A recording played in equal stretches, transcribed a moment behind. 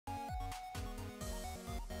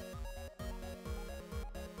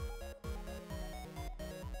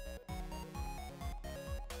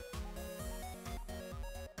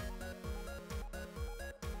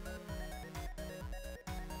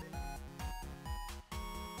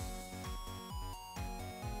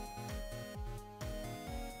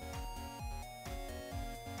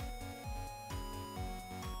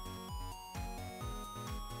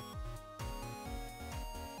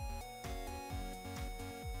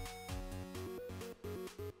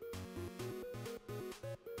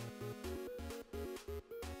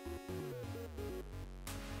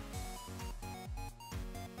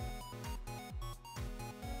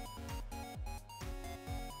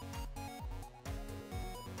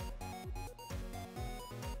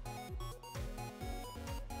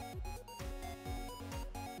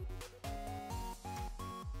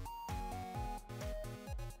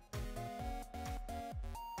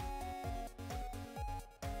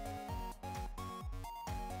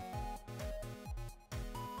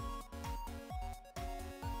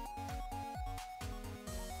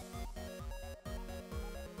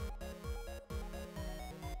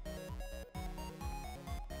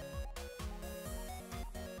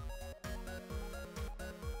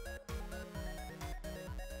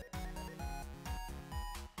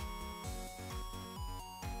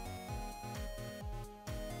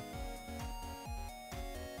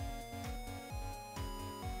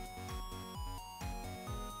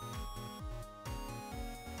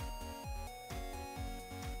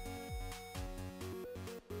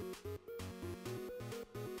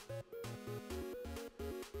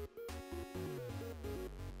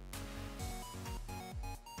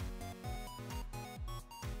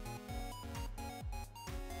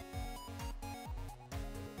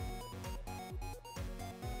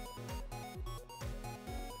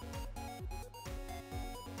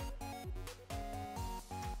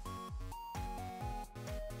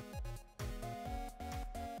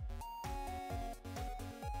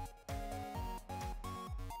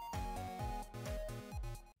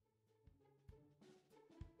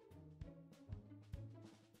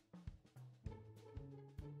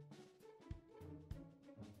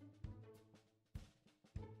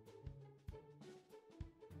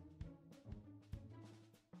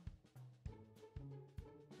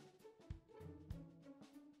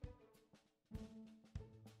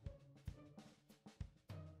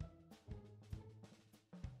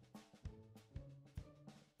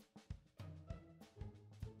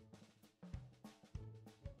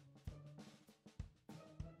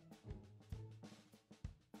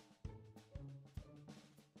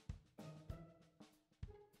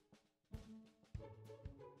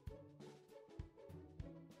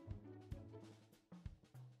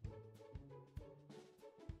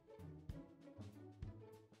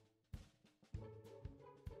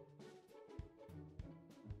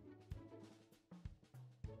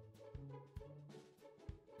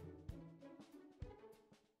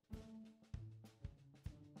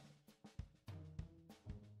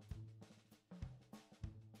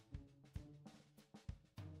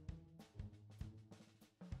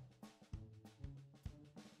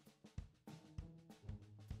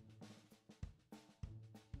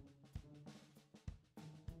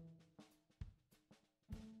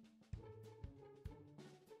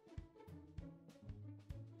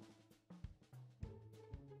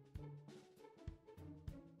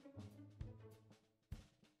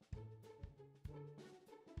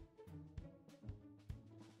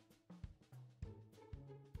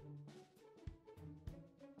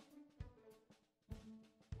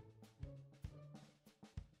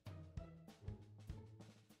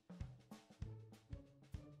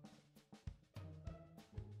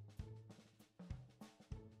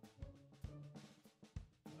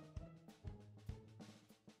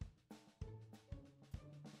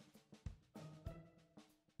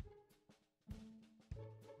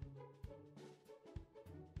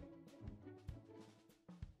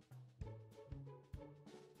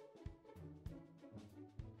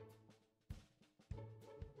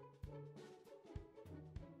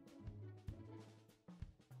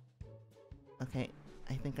Okay,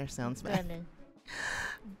 I think our sound's back.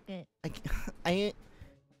 Good.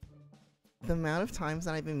 The amount of times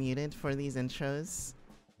that I've been muted for these intros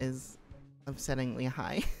is upsettingly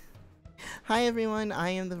high. Hi everyone, I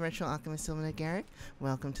am the virtual alchemist Silvan Agaric.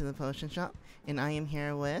 Welcome to the potion shop, and I am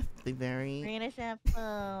here with the very... Rena Shampoo,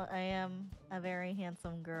 I am a very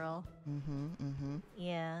handsome girl.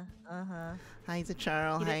 Yeah, Hi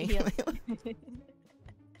Zacharl, hi. He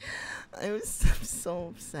I was so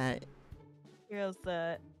upset. You're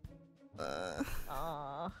upset.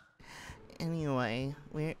 Aww. Anyway,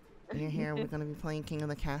 we're here, we're gonna be playing King of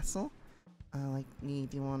the Castle, like we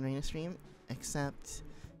do on Reina Stream, except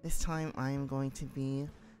this time I am going to be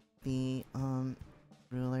the,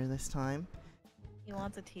 ruler this time. He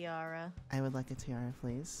wants a tiara. I would like a tiara,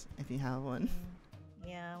 please, if you have one.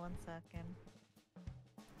 Yeah, 1 second.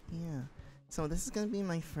 Yeah. So this is gonna be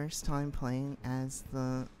my first time playing as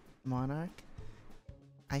the monarch.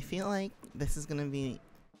 I feel like this is gonna be,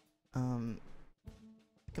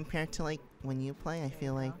 compared to like when you play, I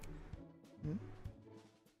feel like... Did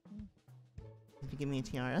you give me a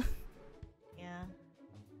tiara? Yeah.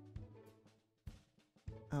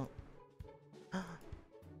 Oh. Hold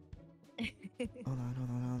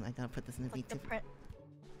on. I gotta put this in the VTuber.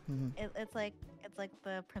 It's like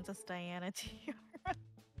the Princess Diana tiara.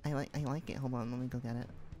 I like it. Hold on, let me go get it.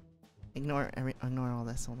 Ignore all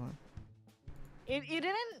this. Hold on. You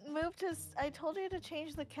didn't move to. I told you to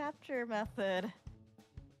change the capture method.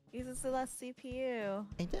 Uses the less CPU.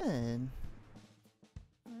 I did.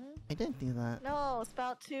 I did do that. No,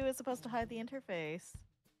 Spout 2 is supposed to hide the interface.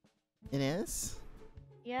 It is?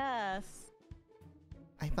 Yes.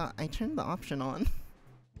 I thought I turned the option on.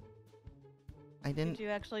 I didn't. Did you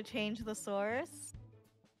actually change the source?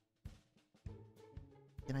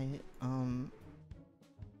 Did I?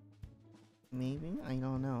 Maybe? I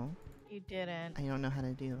don't know. You didn't. I don't know how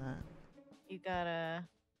to do that. You gotta...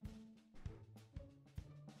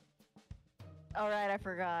 Alright, I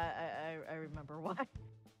forgot. I remember why.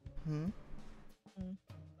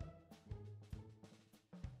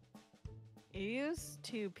 You use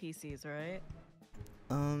 2 PCs, right?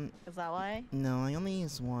 Is that why? No, I only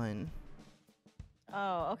use 1.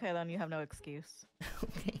 Oh, okay, then you have no excuse.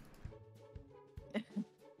 Okay.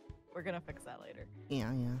 We're gonna fix that later.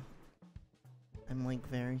 Yeah. I'm like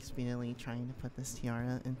very speedily trying to put this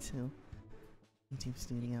tiara into YouTube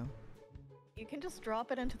Studio. You can just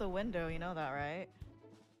drop it into the window, you know that, right?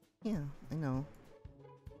 Yeah, I know.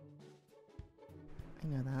 I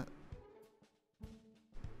know that.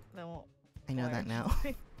 Then we'll... I know that now.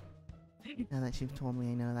 Now that you've told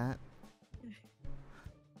me, I know that.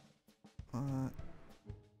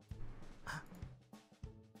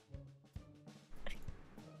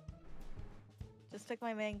 Just took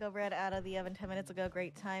my mango bread out of the oven 10 minutes ago.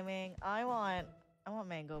 Great timing. I want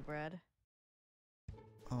mango bread.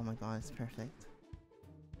 Oh my god, it's perfect.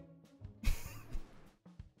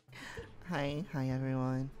 Hi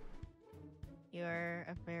everyone. You're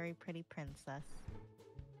a very pretty princess.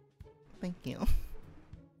 Thank you.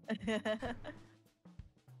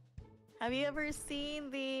 Have you ever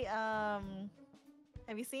seen the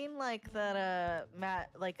have you seen like that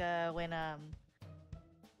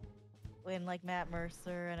when like Matt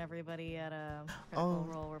Mercer and everybody at Critical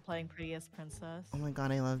Role were playing Prettiest Princess? Oh my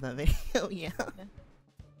god, I love that video. Yeah.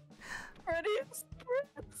 Prettiest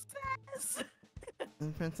Princess.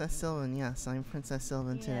 I'm Princess Silvan. Yes, I'm Princess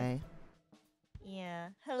Silvan today. Yeah.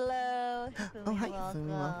 Hello. Oh hi,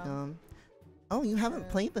 welcome. Oh, you haven't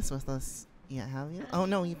played this with us yet, have you? Oh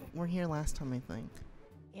no, you were here last time, I think.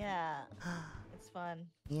 Yeah. It's fun.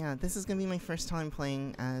 Yeah, this is gonna be my first time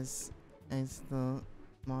playing as the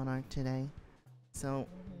monarch today, so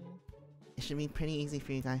it should be pretty easy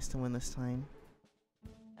for you guys to win this time.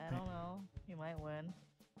 I don't know. You might win.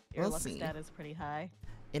 Your luck stat is pretty high.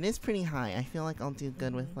 It is pretty high. I feel like I'll do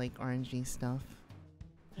good with like RNG stuff.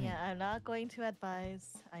 Yeah, I'm not going to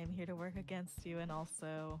advise. I am here to work against you and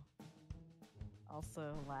also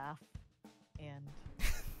laugh and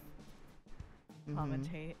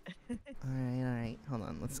commentate. Alright. Hold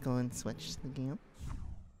on. Let's go and switch the game.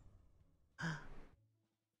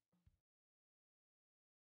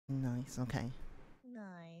 Nice, okay.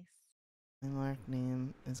 Nice. My mark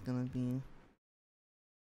name is gonna be...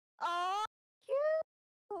 Oh,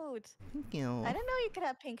 cute! Thank you. I didn't know you could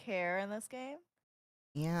have pink hair in this game.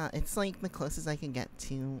 Yeah, it's like the closest I can get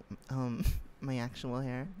to my actual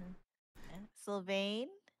hair. Sylvain?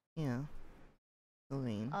 Yeah.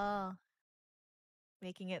 Sylvain. Oh.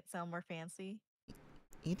 Making it sound more fancy.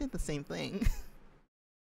 You did the same thing.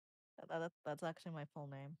 That's actually my full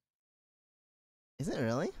name. Is it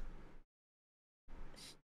really?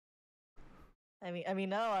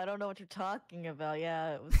 No, I don't know what you're talking about.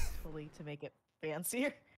 Yeah, it was totally to make it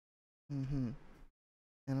fancier. Mm-hmm.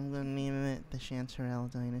 And I'm gonna name it the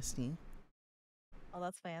Chanterelle Dynasty. Oh,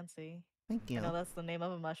 that's fancy. Thank I know you. that's the name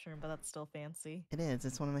of a mushroom, but that's still fancy. It is.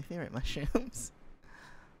 It's one of my favorite mushrooms.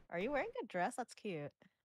 Are you wearing a dress? That's cute.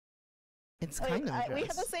 It's Oh, wait, kind of a we have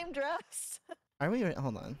the dress. same dress. Are we?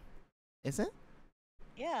 Hold on. Is it?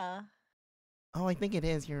 Yeah. Oh, I think it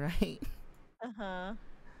is. You're right. Uh-huh.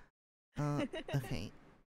 Okay.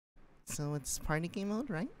 So it's party game mode,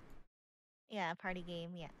 right? Yeah, party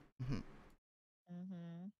game, yeah. Mm-hmm.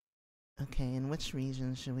 Mm-hmm. Okay, and which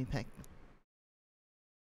region should we pick?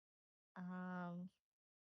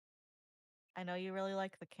 I know you really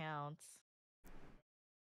like the counts.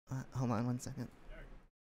 Hold on 1 second.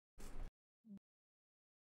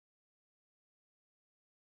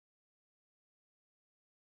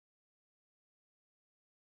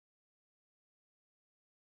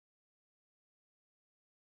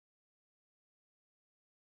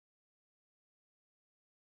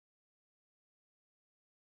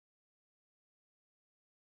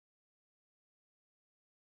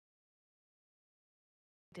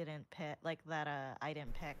 Didn't pick like that I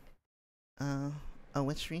didn't pick. Oh,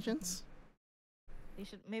 which regions? We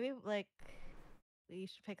should maybe we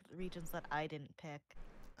should pick the regions that I didn't pick.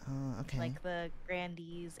 Okay. Like the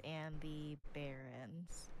Grandees and the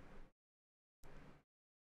Barons.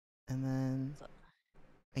 And then So,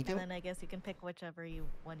 I do. and then I guess you can pick whichever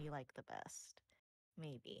one you like the best.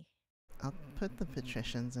 Maybe. I'll put the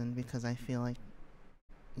patricians in because I feel like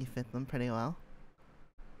you fit them pretty well.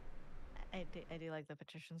 I do like the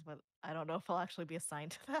patricians, but I don't know if I'll actually be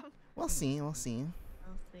assigned to them. We'll see. We'll see.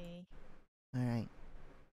 I'll see. All right.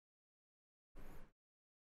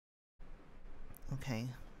 Okay.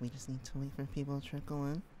 We just need to wait for people to trickle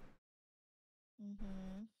in.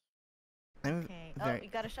 Mm-hmm. I'm Okay. very. Oh, you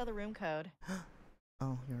gotta show the room code.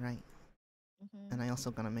 Oh, you're right. Mm-hmm. And I also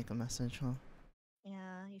gotta make a message, huh?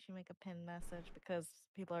 Yeah, you should make a pin message because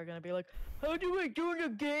people are gonna be like, "How do I join a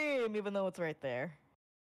game?" Even though it's right there.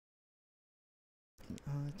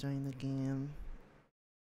 Join the game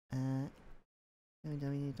at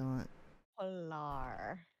www.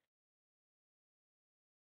 Polar.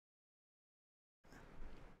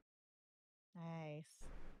 Nice.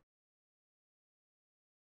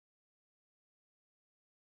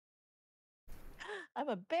 I'm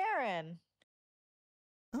a Baron.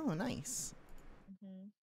 Oh, nice. Mm-hmm.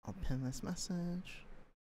 I'll pin this message.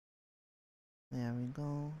 There we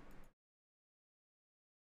go.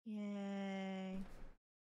 Yay.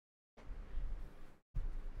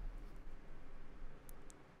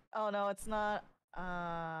 Oh no, it's not.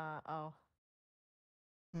 Oh.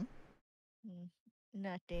 Hmm?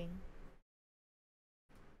 Nothing.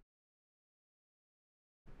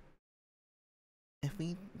 If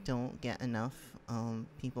we don't get enough,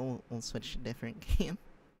 people will switch to different game.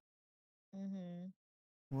 Mm-hmm.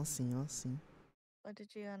 We'll see. We'll see. What did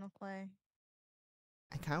you wanna play?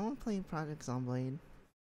 I kind of want to play Project Zomblade.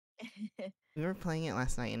 We were playing it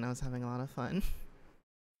last night, and I was having a lot of fun.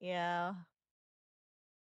 Yeah.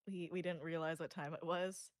 We didn't realize what time it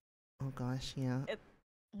was. Oh gosh, yeah.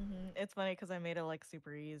 It's funny because I made it like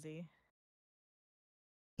super easy.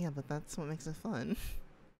 Yeah, but that's what makes it fun.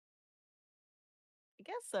 I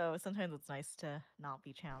guess so. Sometimes it's nice to not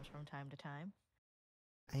be challenged from time to time.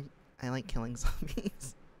 I like killing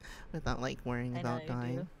zombies without like worrying I know about you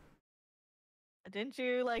dying. do. Didn't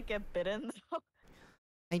you like get bitten though?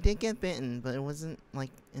 I did get bitten, but it wasn't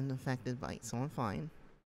like an infected bite, so I'm fine.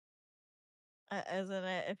 Isn't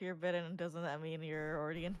it? If you're bitten, doesn't that mean you're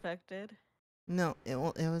already infected? No, it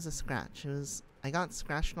was a scratch. I got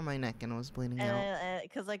scratched on my neck and it was bleeding out. And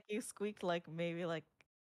because like you squeaked like maybe like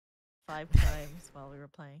 5 times while we were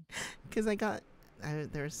playing. Cause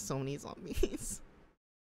there's so many zombies.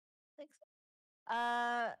 Thanks.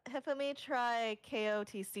 Have me try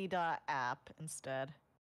kotc.app instead.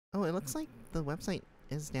 Oh, it looks like the website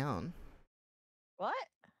is down. What?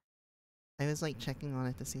 I was like checking on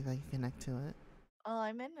it to see if I could connect to it. Oh,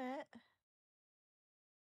 I'm in it.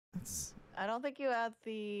 It's I don't think you had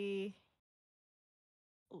the.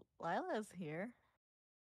 Lila's here.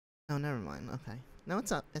 Oh, never mind. Okay. No,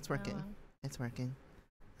 it's up. It's working. Oh, It's working.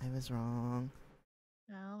 I was wrong.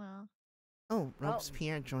 no. Oh,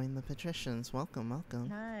 Robespierre joined the patricians. Welcome, welcome.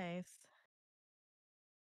 Nice.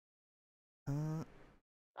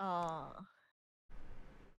 Oh.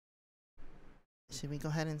 Should we go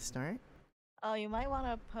ahead and start? Oh, you might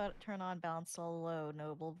want to turn on balance solo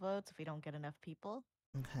noble votes if we don't get enough people.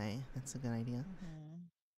 Okay, that's a good idea. Mm-hmm.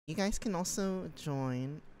 You guys can also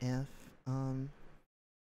join if,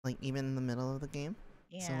 like, even in the middle of the game.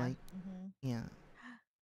 Yeah. So, like, yeah.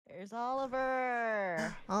 Here's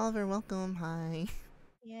Oliver. Oliver, welcome. Hi.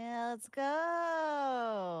 Yeah, let's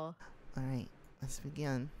go. Alright, let's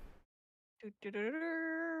begin.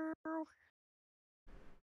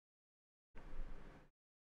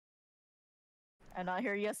 I'm not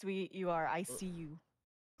here. Yes, you are. I see you.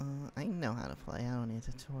 I know how to play. I don't need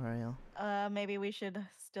a tutorial. Maybe we should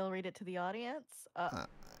still read it to the audience.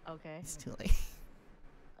 Okay. It's too late.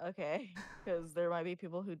 Okay, because there might be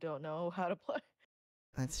people who don't know how to play.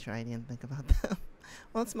 That's true. I didn't think about them.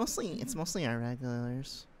 Well, it's mostly our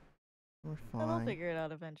regulars. We're And we'll fine. figure it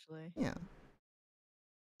out eventually. Yeah.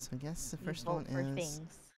 So I guess the You first vote one for is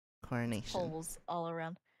things. coronation. Polls all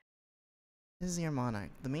around. This is your monarch,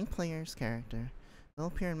 the main player's character. They'll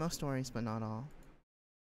appear in most stories, but not all.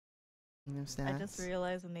 Kingdom stats. I just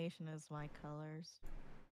realized the nation is my colors.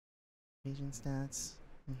 Region stats.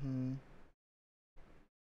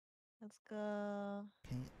 Let's go.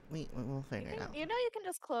 Okay, we'll figure it out. You know you can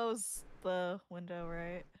just close the window,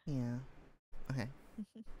 right? Yeah. Okay.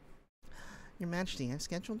 Your Majesty, I've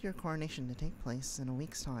scheduled your coronation to take place in a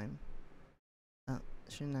week's time.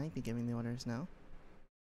 Shouldn't I be giving the orders now?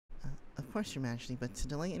 Of course, Your Majesty, but to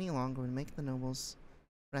delay any longer would make the nobles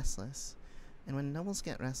restless. And when nobles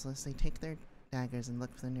get restless, they take their daggers and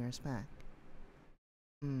look for the nearest pack.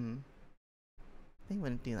 They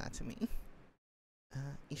wouldn't do that to me.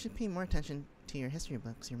 You should pay more attention to your history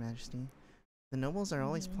books, Your Majesty. The nobles are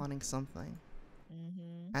always plotting something.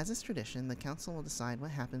 As is tradition, the council will decide what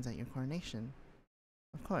happens at your coronation.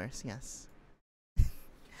 Of course, yes.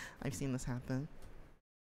 I've seen this happen.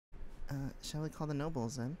 Shall we call the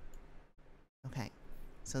nobles in? Okay,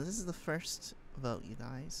 so this is the first vote, you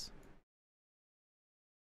guys.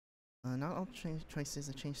 Not all choices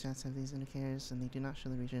of change stats have these indicators, and they do not show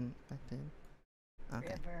the region affected.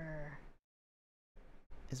 Okay. River.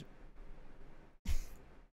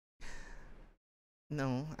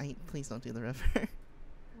 No, please don't do the river.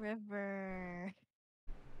 River.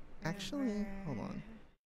 Actually, hold on.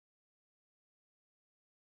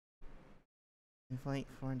 Invite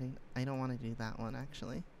foreign. I don't want to do that one,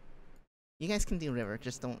 actually. You guys can do river,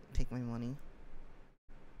 just don't take my money.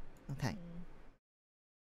 Okay.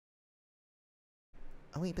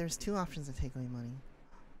 Oh wait, there's two options to take away money.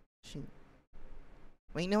 Shoot.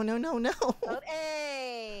 Wait, no! Vote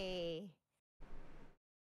A!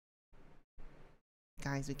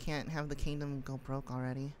 Guys, we can't have the kingdom go broke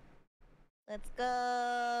already. Let's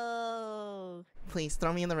go! Please,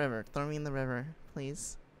 throw me in the river. Throw me in the river,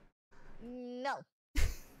 please. No!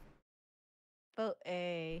 Vote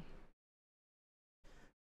A.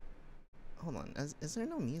 Hold on, is there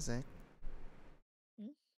no music?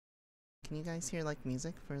 Can you guys hear, like,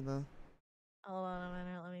 music for the... Hold on a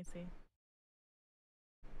minute, let me see.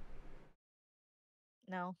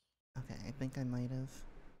 No. Okay, I think I might have.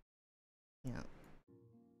 Yeah.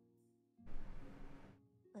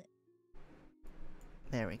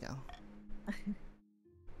 There we go. Is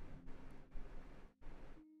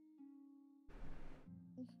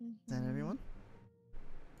that everyone?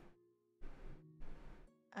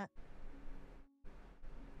 Okay.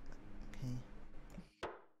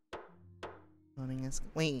 Voting is...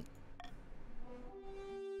 Wait!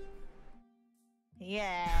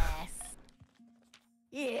 Yes!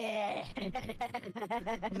 Yeah!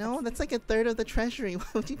 No, that's like a third of the treasury. Why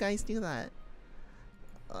would you guys do that?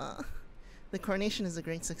 The coronation is a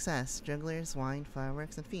great success. Jugglers, wine,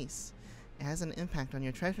 fireworks, and feasts. It has an impact on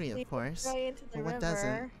your treasury, of course. But what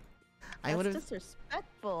doesn't? I would have. That's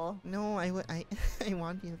disrespectful. No, I want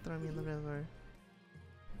you to throw me in the river.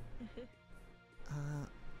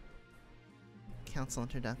 Council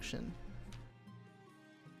introduction.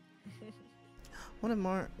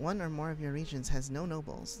 One or more of your regions has no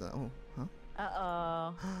nobles, though. Huh?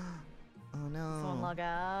 Uh-oh. Oh no. Someone log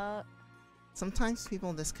out. Sometimes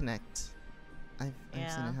people disconnect. I've seen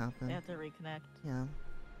it happen. They have to reconnect. Yeah.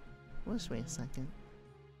 We'll just wait a second.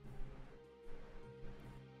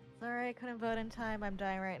 Sorry, couldn't vote in time. I'm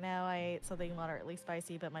dying right now. I ate something moderately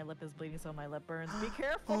spicy, but my lip is bleeding, so my lip burns. Be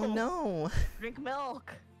careful! Oh no! Drink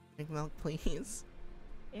milk! Drink milk, please.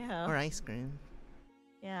 Yeah. Or ice cream.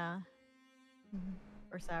 Yeah.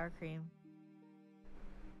 Or sour cream.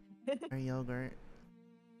 Or yogurt.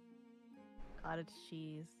 Cottage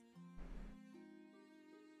cheese.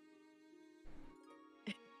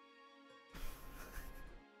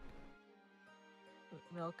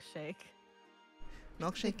 Milkshake.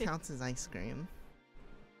 Milkshake counts as ice cream.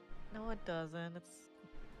 No, it doesn't. It's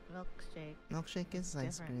milkshake. Milkshake is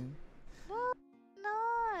ice cream. No,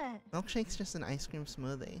 not. Milkshake's just an ice cream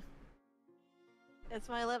smoothie. It's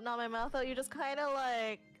my lip, not my mouth. Though you just kind of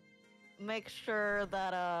like make sure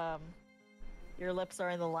that your lips are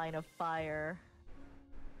in the line of fire.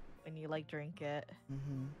 when you like drink it.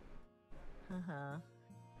 Mm-hmm. Uh-huh.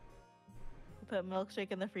 You put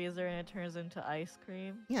milkshake in the freezer and it turns into ice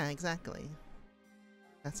cream. Yeah, exactly.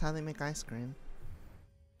 That's how they make ice cream.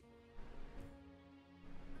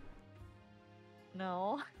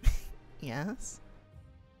 No. Yes?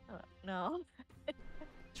 No.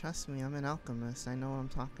 Trust me, I'm an alchemist. I know what I'm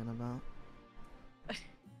talking about.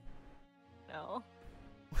 No.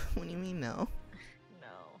 What do you mean, no?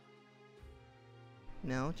 No.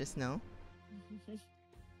 No? Just no?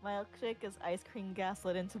 Milkshake is ice cream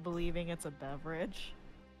gaslit into believing it's a beverage.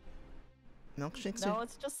 Milkshakes No, are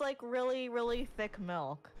it's just like really, really thick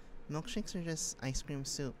milk. milkshakes are just ice cream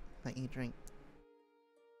soup that you drink.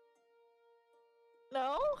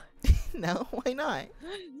 No? No? Why not?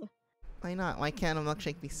 Why not? Why can't a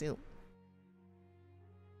milkshake be soup?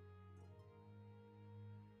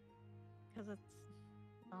 Because it's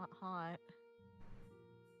not hot.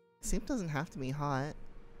 Soup doesn't have to be hot.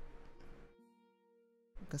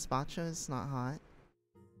 Gazpacho is not hot.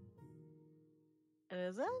 It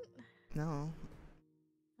isn't? No.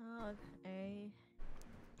 Oh, okay.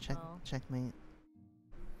 Oh. Checkmate.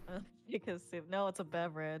 Because soup. No, it's a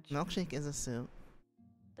beverage. Milkshake is a soup.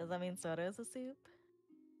 Does that mean soda is a soup?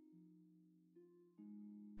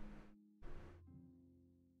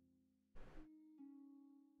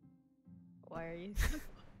 Why are you?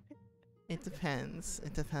 It depends.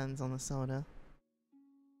 It depends on the soda.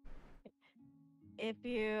 If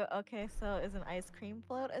you okay, so is an ice cream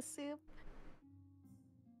float a soup?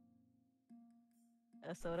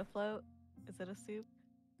 A soda float? Is it a soup?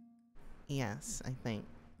 Yes, I think.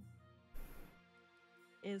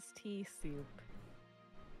 Is tea soup?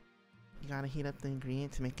 You gotta heat up the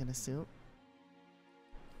ingredient to make it a soup.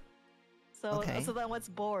 So Okay. so then what's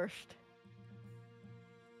borscht?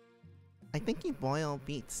 I think you boil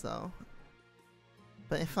beets though.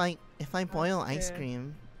 But if I boil ice true.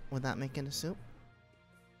 cream, would that make it a soup?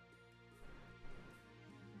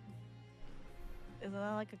 Isn't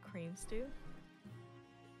that like a cream stew?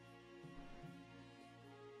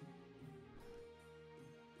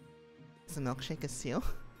 Is a milkshake a stew?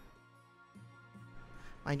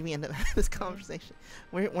 Why do we end up having this conversation?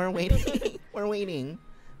 We're waiting. We're waiting.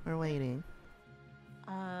 We're waiting.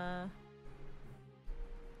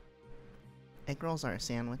 Egg rolls are a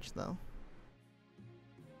sandwich though.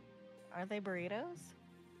 Are they burritos?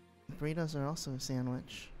 Burritos are also a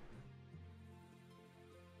sandwich.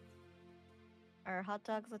 Are hot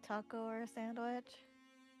dogs a taco or a sandwich?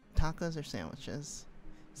 Tacos are sandwiches.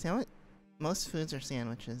 Most foods are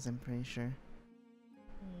sandwiches, I'm pretty sure.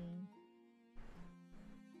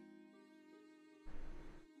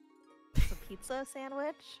 Is a pizza a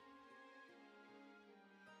sandwich?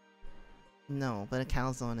 No, but a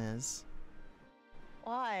calzone is.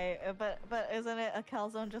 Why? But isn't it a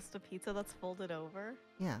calzone just a pizza that's folded over?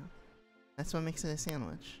 Yeah. That's what makes it a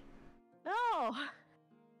sandwich. No!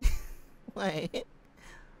 What?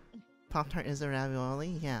 Pop-Tart is a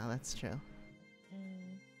ravioli? Yeah, that's true.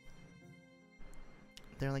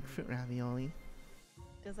 They're like fruit ravioli.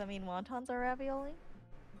 Does that mean wontons are ravioli?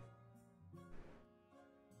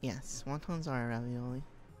 Yes, wontons are a ravioli.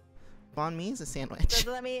 Banh mi is a sandwich.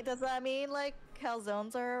 Does that mean like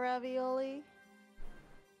calzones are a ravioli?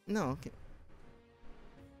 No.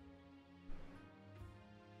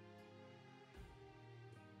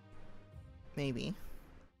 Maybe.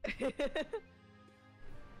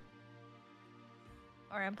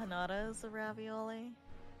 Are empanadas a ravioli?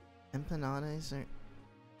 Empanadas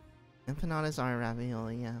are a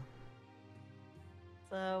ravioli, yeah.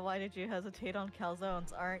 So why did you hesitate on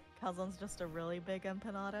calzones? Aren't calzones just a really big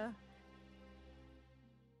empanada?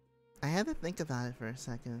 I had to think about it for a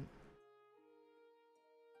second.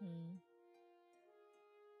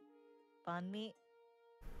 Banh mi?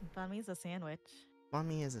 Banh mi's a sandwich. Banh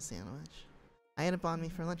mi is a sandwich. I had a banh mi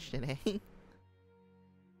for lunch today.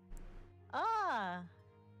 Ah!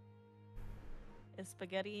 Is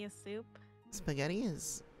spaghetti a soup? Spaghetti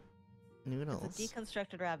is noodles. It's a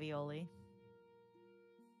deconstructed ravioli.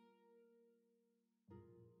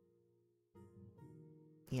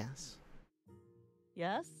 Yes.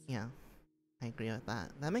 Yes? Yeah. I agree with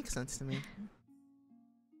that. That makes sense to me.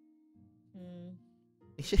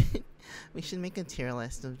 We should make a tier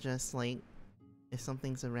list of just like if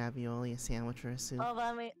something's a ravioli, a sandwich, or a soup. Oh,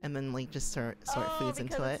 banh mi. And then like just sort foods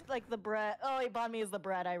into because it. it's like the bread. Oh, wait, banh mi is the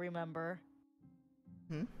bread, I remember.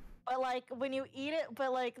 But like when you eat it,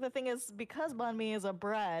 but like the thing is, because banh mi is a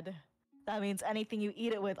bread, that means anything you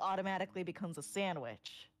eat it with automatically becomes a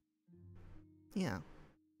sandwich. Yeah.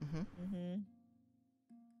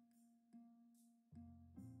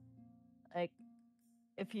 Like,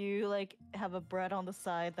 if you like have a bread on the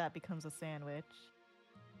side, that becomes a sandwich.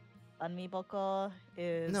 Unmi boko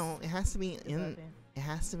is... No, it has to be in... It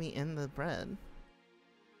has to be in the bread.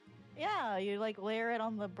 Yeah, you like layer it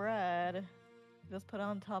on the bread. Just put it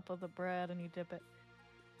on top of the bread and you dip it.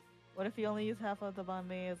 What if you only use half of the banh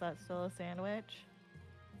mi? Is that still a sandwich?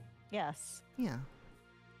 Yes. Yeah.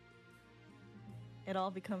 It all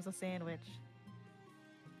becomes a sandwich.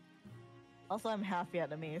 Also, I'm half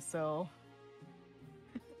Vietnamese, so...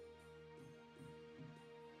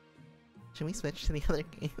 Should we switch to the other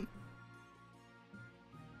game?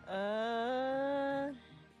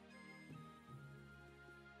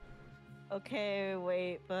 Okay,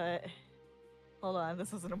 wait, but... Hold on,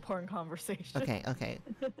 this is an important conversation. Okay, okay.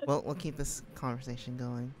 Well, we'll keep this conversation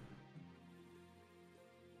going.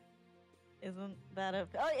 Isn't that a...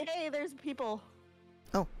 Oh, hey, there's people!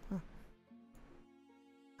 Oh.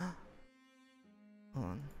 Huh. Hold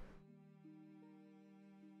on.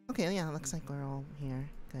 Okay, yeah, looks like we're all here.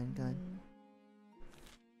 Good, good.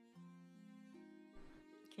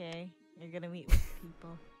 Okay, you're gonna meet with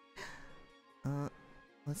people.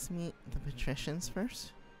 Let's meet the patricians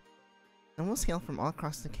first. Nobles hail from all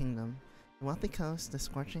across the kingdom. The wealthy coast, the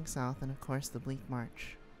scorching south, and of course the bleak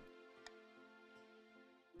march.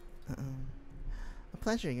 A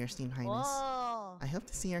pleasure, your esteemed highness. Whoa! I hope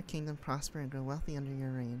to see our kingdom prosper and grow wealthy under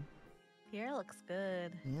your reign. Pierre looks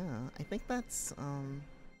good. Yeah, I think that's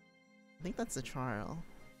a Charl.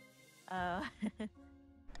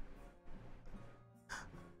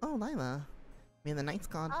 Oh, Lila. May the Night's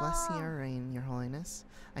God bless your reign, your holiness.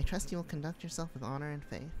 I trust you will conduct yourself with honor and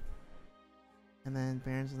faith. And then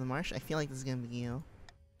Barons of the Marsh. I feel like this is gonna be you.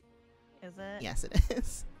 Is it? Yes, it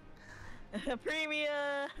is.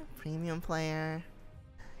 Premium player.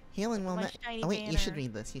 Hail and well met. Oh wait, you should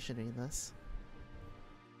read this. You should read this.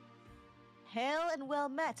 Hail and well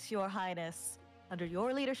met, your highness. Under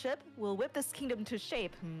your leadership, we'll whip this kingdom to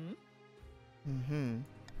shape.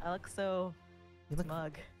 I look so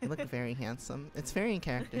smug. You look very handsome. It's very in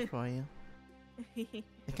character for you.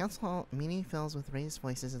 The council hall meeting fills with raised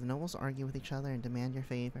voices as the nobles argue with each other and demand your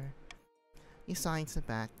favor. You sigh and sit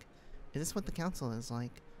back. Is this what the council is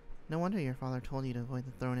like? No wonder your father told you to avoid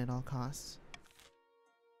the throne at all costs.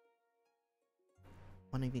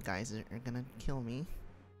 One of you guys are gonna kill me.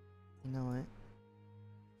 You know it.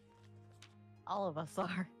 All of us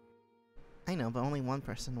are. I know, but only one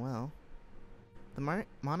person will. The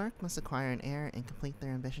monarch must acquire an heir and complete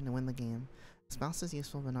their ambition to win the game. A spouse is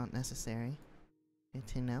useful but not necessary. Good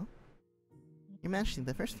to know. Your Majesty,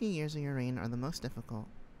 the first few years of your reign are the most difficult.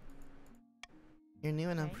 You're new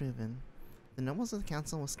and unproven. The nobles of the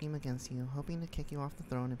council will scheme against you, hoping to kick you off the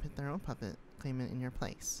throne and put their own puppet claimant in your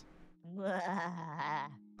place.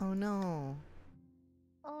 Oh no.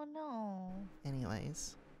 Oh no.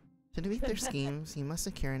 Anyways. To defeat their schemes, you must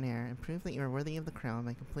secure an heir and prove that you are worthy of the crown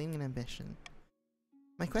by completing an ambition.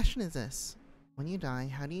 My question is this. When you die,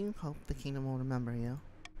 how do you hope the kingdom will remember you?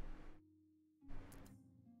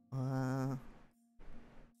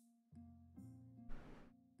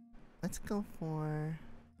 Let's go for...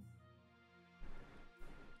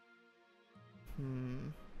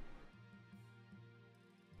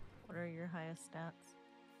 What are your highest stats?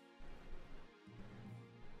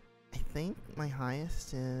 I think my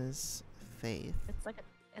highest is faith. It's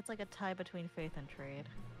like a tie between faith and trade.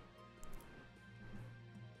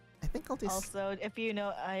 I think I'll do. Also, if you know,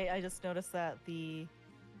 I just noticed that the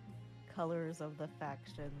colors of the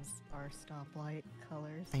factions are stoplight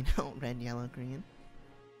colors. I know, red, yellow, green.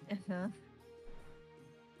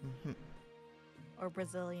 Or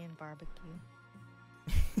Brazilian barbecue.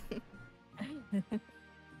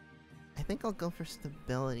 I think I'll go for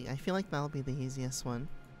stability. I feel like that'll be the easiest one.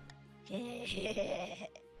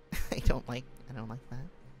 I don't like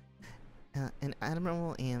that. An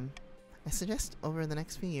admirable aim. I suggest over the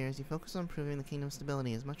next few years you focus on improving the kingdom's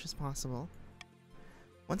stability as much as possible.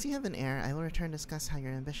 Once you have an heir, I will return to discuss how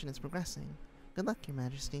your ambition is progressing. Good luck, your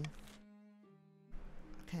majesty.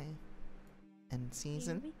 Okay. End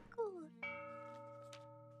season.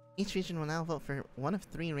 Each region will now vote for one of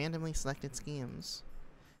 3 randomly selected schemes.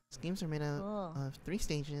 Schemes are made out of 3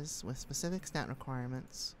 stages with specific stat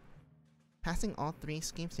requirements. Passing all 3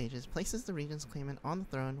 scheme stages places the region's claimant on the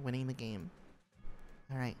throne, winning the game.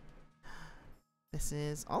 Alright. This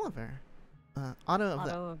is Oliver. Otto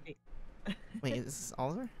of the... Wait, is this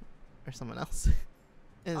Oliver? Or someone else?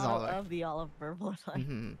 It is Oliver. Of the Oliver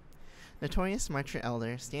bloodline. Notorious Marcher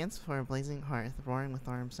Elder stands for a blazing hearth, roaring with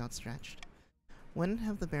arms outstretched. When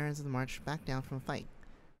have the Barons of the March backed down from a fight?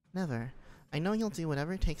 Never. I know you'll do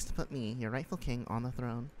whatever it takes to put me, your rightful king, on the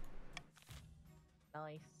throne.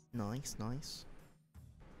 Nice. Nice, nice.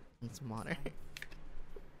 Need some water.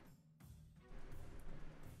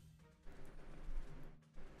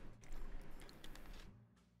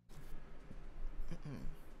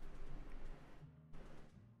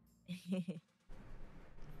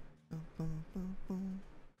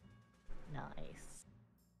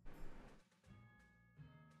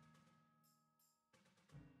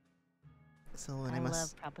 So then I I love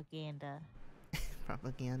must propaganda.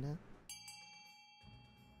 propaganda.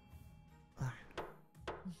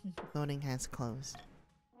 Voting has closed.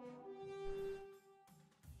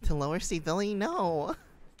 To lower stability? No!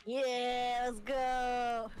 Yeah, let's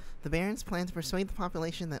go! The barons plan to persuade the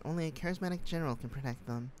population that only a charismatic general can protect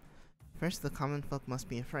them. First, the common folk must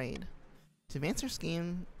be afraid. To advance their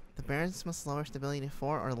scheme, the barons must lower stability to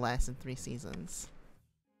 4 or less in 3 seasons.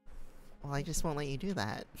 Well, I just won't let you do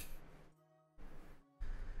that.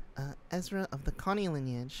 Ezra of the Connie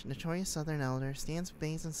lineage, notorious southern elder, stands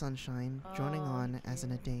bathed in sunshine, droning on as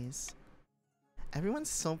in a daze.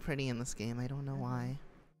 Everyone's so pretty in this game, I don't know why.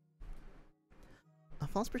 A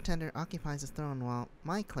false pretender occupies his throne while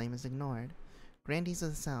my claim is ignored. Grandees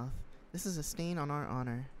of the South, this is a stain on our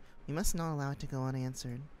honor. We must not allow it to go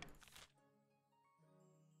unanswered.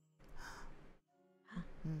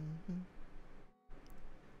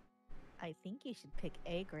 I think you should pick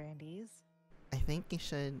A, Grandies. I think you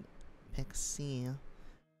should pick C.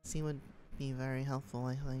 C would be very helpful,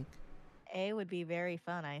 I think. A would be very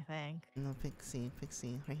fun, I think. No, pick C. Pick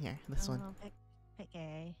C. Right here. This one. Pick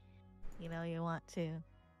A. You know you want to.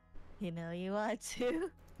 You know you want to.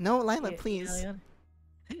 No, Lila, please.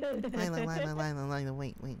 Lila. Lila,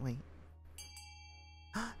 wait.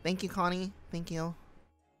 Thank you, Connie. Thank you.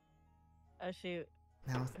 Oh, shoot.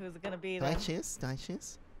 Now, who's it gonna be do then? I choose? Do I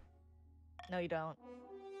choose? No, you don't.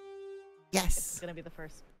 Yes! It's gonna be the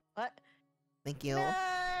first. What? Thank you. No!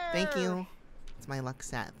 Thank you. It's my luck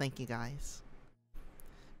stat. Thank you, guys.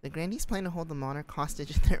 The Grandees plan to hold the monarch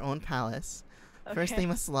hostage in their own palace. Okay. First, they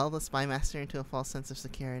must lull the spy master into a false sense of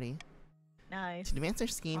security. Nice. To advance their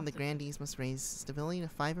scheme, the Grandees must raise stability to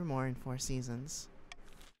 5 or more in 4 seasons.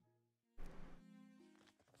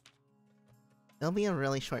 It'll be a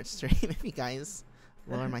really short stream if you guys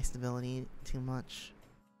lower my stability too much.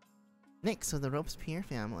 Nix of the Robespierre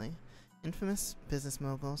family. Infamous business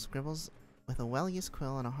mogul scribbles with a well-used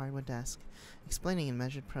quill on a hardwood desk, explaining in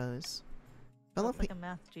measured prose. Looks like a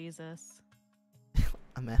math Jesus.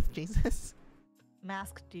 A math Jesus?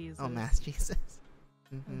 Masked Jesus. Oh, masked Jesus.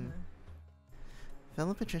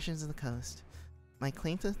 Fellow patricians of the coast, my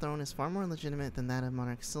claim to the throne is far more legitimate than that of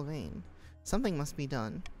Monarch Silvan. Something must be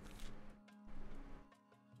done.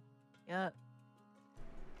 Yep.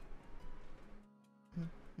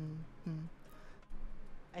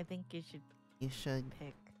 I think you should. You should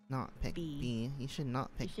pick. Not pick B. You should not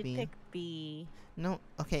pick B. You should pick B. No.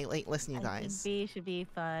 Okay. Wait. Listen, you guys. I think B should be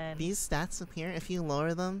fun. These stats up here, if you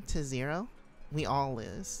lower them to 0, we all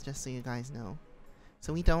lose. Just so you guys know.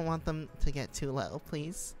 So we don't want them to get too low,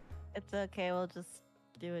 please. It's okay. We'll just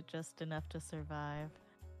do it just enough to survive.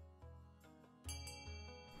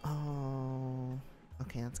 Oh.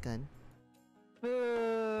 Okay, that's good.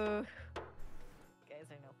 Boo! Guys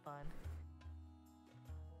are no fun.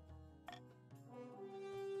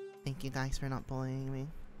 Thank you guys for not bullying me.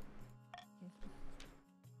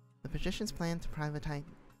 The patricians plan to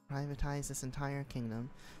privatize this entire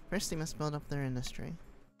kingdom. First, they must build up their industry.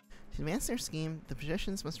 To advance their scheme, the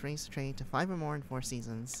patricians must raise the trade to 5 or more in 4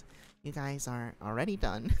 seasons. You guys are already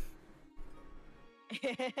done.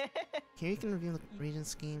 Here you can review the region's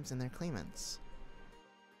schemes and their claimants.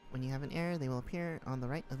 When you have an heir, they will appear on the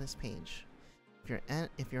right of this page.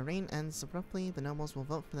 If your reign ends abruptly, the nobles will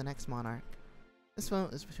vote for the next monarch. This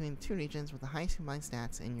vote is between 2 regions with the highest combined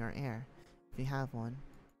stats and your heir, if you have one.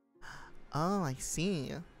 Oh, I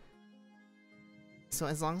see. So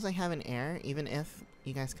as long as I have an heir, even if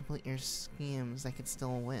you guys complete your schemes, I could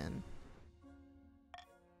still win.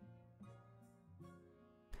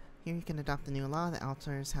 Here you can adopt a new law that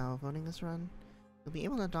alters how voting is run. You'll be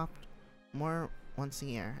able to adopt more once a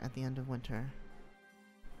year at the end of winter.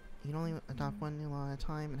 You can only adopt 1 new law at a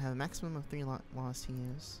time and have a maximum of 3 laws to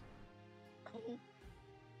use.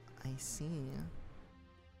 I see.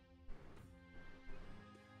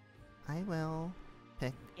 I will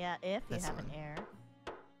pick Yeah, if you this have one. an heir.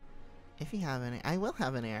 If you have an heir. I will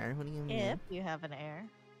have an heir. What do you mean? If you have an heir.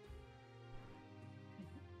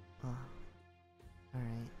 Oh.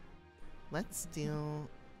 Alright. Let's do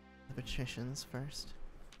the patricians first.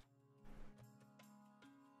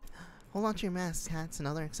 Hold on to your masks, hats, and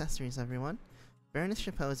other accessories, everyone. Baroness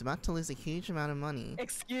Chapeau is about to lose a huge amount of money.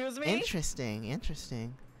 Excuse me? Interesting,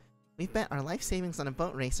 interesting. We've bet our life savings on a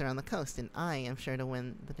boat race around the coast, and I am sure to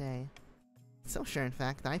win the day. So sure, in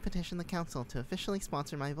fact, that I petitioned the council to officially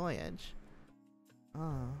sponsor my voyage.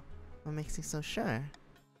 Oh, what makes you so sure?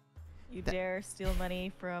 You dare steal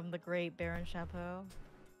money from the great Baron Chapeau?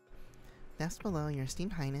 That's below, your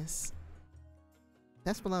esteemed highness.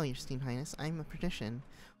 That's below, your esteemed highness. I'm a patrician.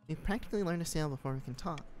 We've practically learned to sail before we can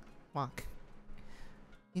walk.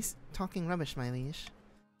 He's talking rubbish, my liege.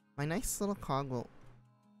 My nice little cog will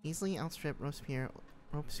easily outstrip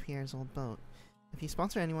Robespierre's old boat. If you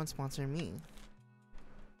sponsor anyone, sponsor me.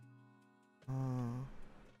 Oh.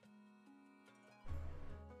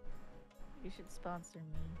 You should sponsor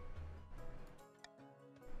me.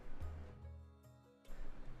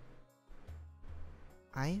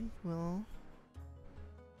 I will...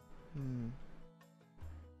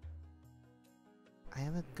 I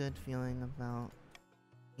have a good feeling about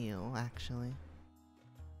you, actually.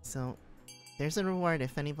 So, there's a reward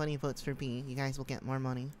if anybody votes for B. You guys will get more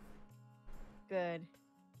money. Good.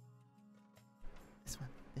 This one,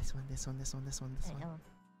 this one, this one, this one, this one, this one.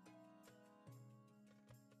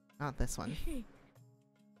 Not this one.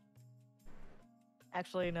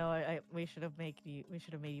 Actually, no. We should have made you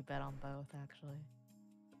bet on both. Actually.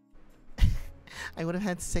 I would have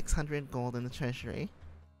had 600 gold in the treasury.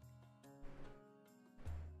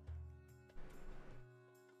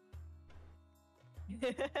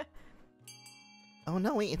 Oh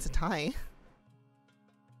no, wait, it's a tie.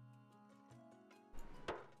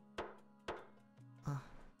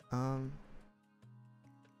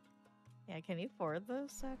 Yeah, can you forward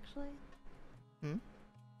those, actually?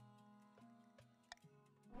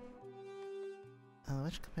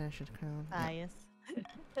 Which competitor should crown? Bias.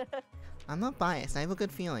 Yeah. I'm not biased, I have a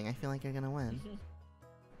good feeling. I feel like you're gonna win.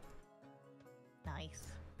 Nice.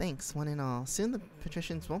 Thanks, one and all. Soon the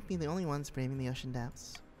patricians won't be the only ones braving the ocean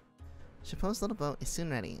depths. Chapeau's little boat is soon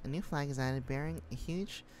ready. A new flag is added bearing a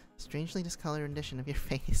huge, strangely discolored rendition of your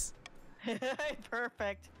face.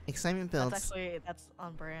 Perfect. Excitement builds. That's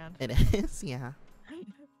on brand. It is, yeah.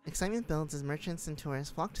 Excitement builds as merchants and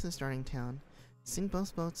tourists flock to the starting town. Soon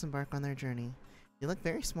both boats embark on their journey. You look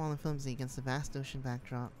very small and flimsy against the vast ocean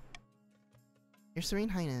backdrop. Your Serene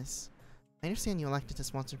Highness, I understand you elected to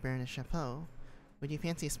sponsor Baroness Chapeau. Would you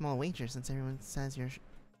fancy a small wager since everyone says you're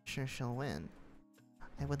sure she'll win?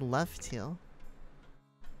 I would love to.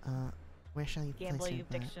 Where shall you place your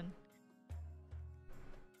bet? Diction.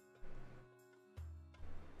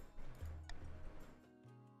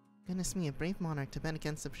 Goodness me, a brave monarch to bet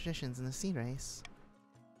against the patricians in the sea race.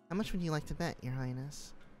 How much would you like to bet, your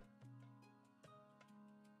highness?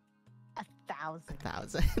 1,000.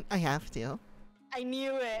 1,000. I have to. I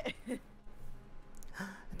knew it!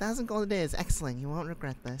 1,000 gold it is. Excellent. You won't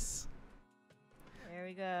regret this. There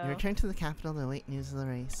we go. You return to the capital to await news of the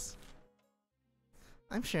race.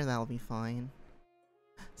 I'm sure that'll be fine.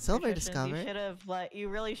 Silver discovered. You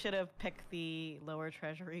really should have picked the lower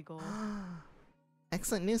treasury gold.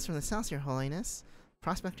 Excellent news from the south, your holiness.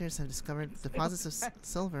 Prospectors have discovered deposits of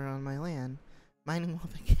silver on my land. Mining will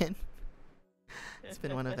begin. It's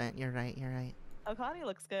been one event. You're right. You're right. Oh, Connie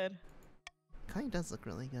looks good. Connie does look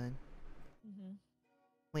really good.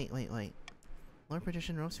 Wait. Lord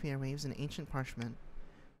Patrician Robespierre waves an ancient parchment.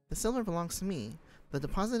 The silver belongs to me. The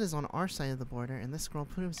deposit is on our side of the border, and this scroll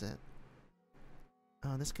proves it.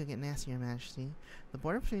 Oh, this could get nasty, your majesty. The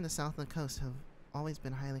border between the south and the coast have always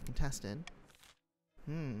been highly contested.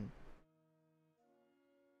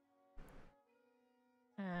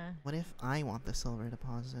 What if I want the silver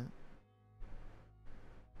deposit?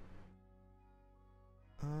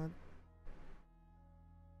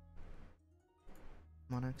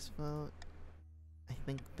 Monarchs vote. I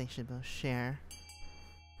think they should both share.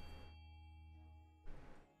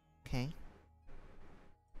 Okay.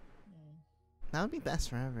 That would be best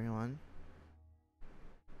for everyone.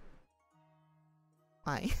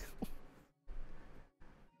 Why?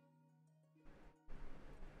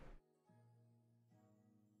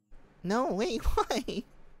 No, wait, why?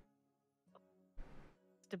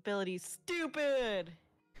 Stability's stupid!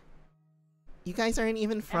 You guys aren't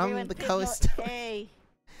even from the coast. A.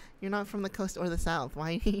 You're not from the coast or the south.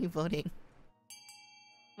 Why are you voting?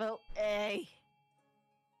 Vote A.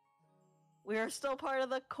 We are still part of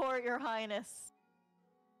the court, your highness.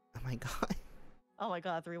 Oh my god. Oh my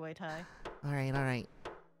god, three-way tie. Alright, alright.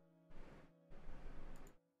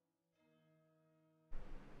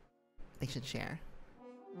 They should share.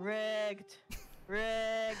 Rigged.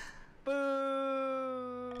 Rigged.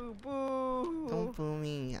 Boo! Boo! Don't boo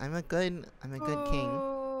me. I'm a good king.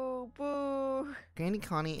 Boo! Granny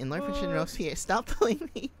Connie and Lord Patrician Robespierre, stop booing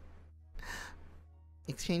me!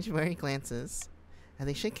 Exchange wary glances. As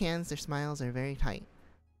they shake hands, their smiles are very tight.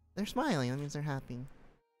 They're smiling, that means they're happy.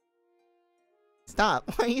 Stop!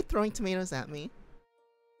 Why are you throwing tomatoes at me?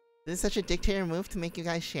 This is such a dictator move to make you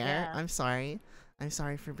guys share? Yeah. I'm sorry. I'm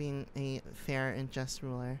sorry for being a fair and just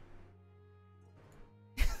ruler.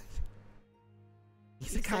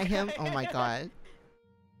 Isekai him? Oh my god.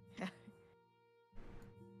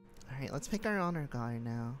 Alright, let's pick our honor guard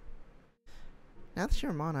now. Now that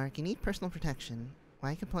you're a monarch, you need personal protection.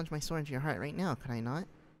 Why, I could plunge my sword into your heart right now, could I not?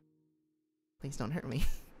 Please don't hurt me.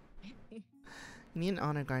 You need an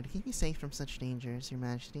honor guard to keep you safe from such dangers, Your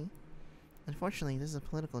Majesty. Unfortunately, this is a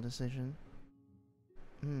political decision.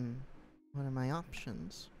 What are my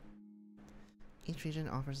options? Each region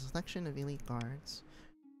offers a selection of elite guards.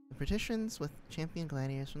 The patricians with champion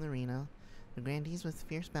gladiators from the arena, the grandees with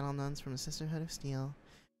fierce battle nuns from the Sisterhood of Steel,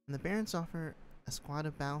 and the barons offer a squad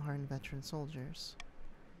of battle-hardened veteran soldiers.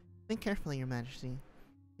 Think carefully, Your Majesty.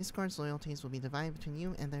 These guards' loyalties will be divided between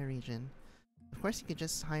you and their region. Of course, you could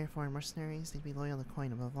just hire foreign mercenaries. They'd be loyal to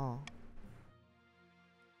coin above all.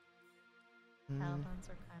 Paladins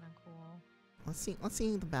are kind of cool. Let's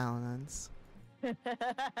see the battle nuns.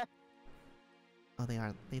 Oh,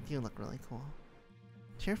 they do look really cool.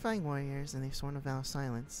 Terrifying warriors, and they've sworn a vow of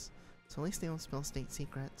silence, so at least they won't spill state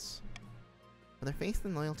secrets. But their faith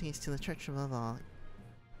and loyalty is to the church above all,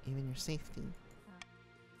 even your safety.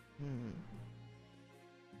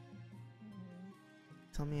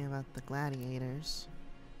 Tell me about the gladiators.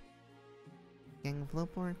 Gang of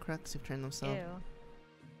lowborn crooks who've turned themselves...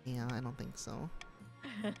 Ew. Yeah, I don't think so.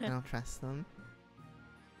 I don't trust them.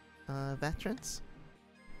 Veterans?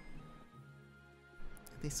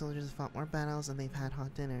 These soldiers have fought more battles and they've had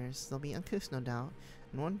hot dinners. They'll be uncouth, no doubt,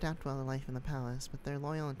 and won't adapt well to life in the palace, but they're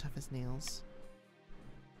loyal and tough as nails.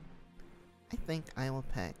 I think I will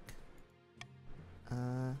pick...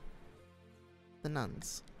 the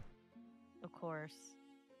nuns. Of course.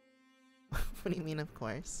 What do you mean, of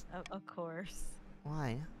course? Of course.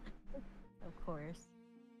 Why? Of course.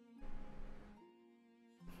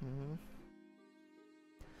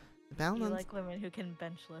 The battle nuns... You like women who can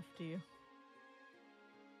bench lift you.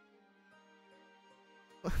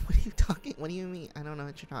 What are you talking? What do you mean? I don't know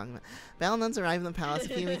what you're talking about. Battle nuns arrive in the palace a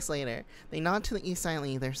few weeks later. They nod to you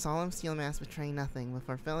silently, their solemn steel masks betraying nothing,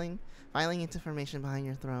 before filing into formation behind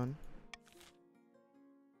your throne.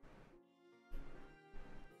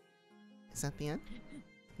 Is that the end?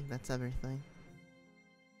 I think that's everything.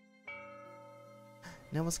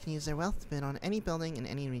 Nobles can use their wealth to bid on any building in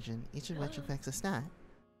any region, each of which affects a stat.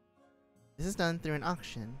 This is done through an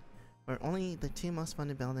auction, where only the 2 most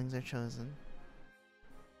funded buildings are chosen.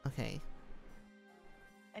 Okay.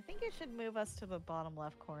 I think you should move us to the bottom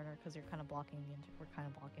left corner because you're kind of blocking the we're kind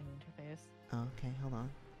of blocking the interface. Oh, okay, hold on.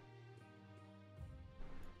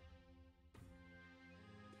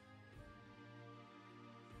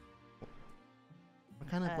 We're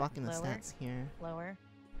kind of blocking the stats here. Lower.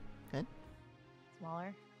 Good.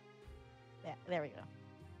 Smaller. Yeah, there we go.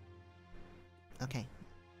 Okay.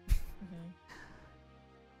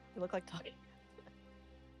 You look like talking.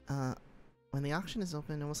 When the auction is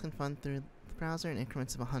open, nobles can fund through the browser in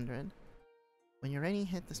increments of 100. When you're ready,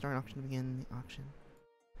 hit the start auction to begin the auction.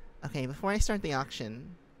 Okay, before I start the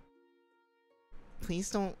auction, please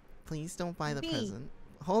don't buy the present.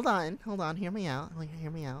 Hold on, hear me out.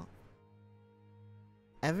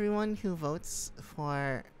 Everyone who votes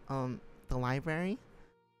for the library,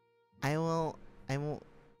 I will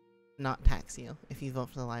not tax you if you vote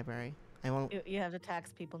for the library. I won't. You have to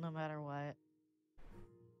tax people no matter what.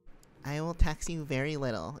 I will tax you very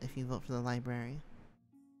little if you vote for the library.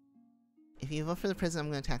 If you vote for the prison,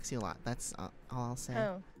 I'm going to tax you a lot. That's all I'll say.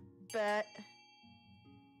 Oh, bet.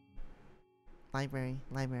 Library.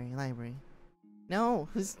 No,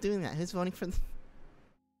 who's doing that? Who's voting for the...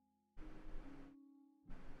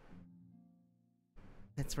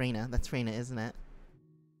 That's Reina, isn't it?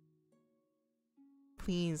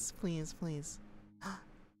 Please.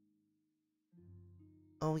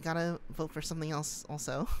 Oh, we gotta vote for something else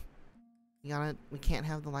also. We can't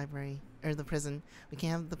have the library, or the prison. We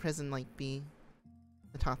can't have the prison, like, be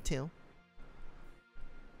the top 2.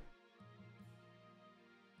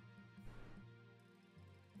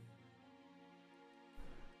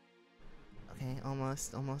 Okay,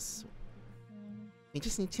 almost. We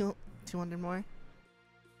just need 200 more?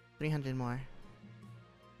 300 more.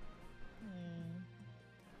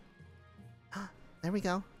 There we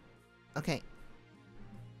go. Okay.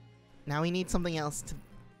 Now we need something else to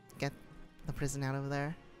get the prison out of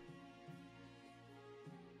there.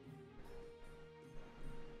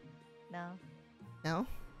 No. No?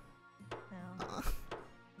 No.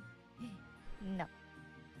 No.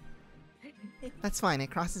 That's fine,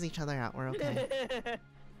 it crosses each other out, we're okay.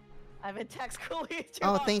 I've been tax cooling.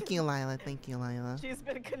 Oh, thank you, Lila. She's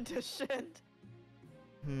been conditioned.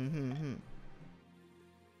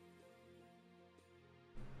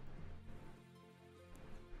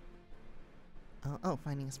 Oh,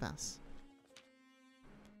 finding a spouse.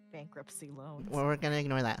 Bankruptcy loans. Well, we're gonna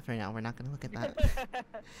ignore that for now. We're not gonna look at that.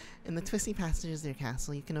 In the twisty passages of your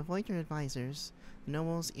castle, you can avoid your advisors, the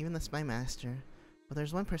nobles, even the spy master. But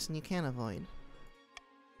there's one person you can't avoid.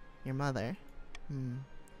 Your mother.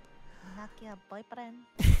 Not your boyfriend.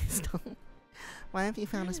 Stop. Why have you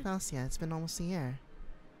found a spouse yet? It's been almost a year.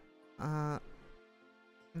 I'm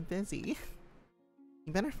busy.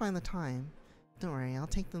 You better find the time. Don't worry, I'll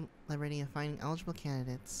take the liberty of finding eligible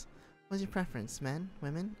candidates. What's your preference, men,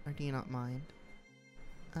 women, or do you not mind?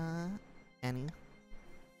 Any.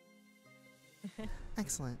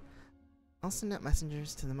 Excellent. I'll send out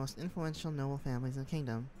messengers to the most influential noble families in the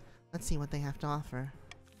kingdom. Let's see what they have to offer.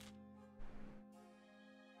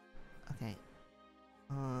 Okay.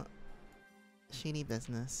 Shady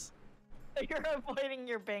business. You're avoiding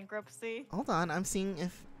your bankruptcy. Hold on, I'm seeing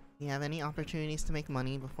if you have any opportunities to make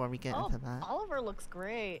money before we get into that. Oliver looks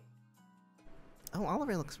great. Oh,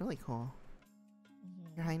 Oliver looks really cool.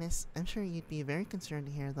 Your Highness, I'm sure you'd be very concerned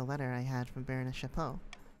to hear the letter I had from Baroness Chapeau.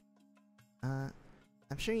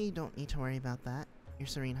 I'm sure you don't need to worry about that, Your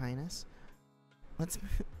Serene Highness. Let's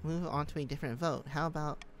move on to a different vote. How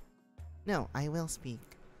about... No, I will speak.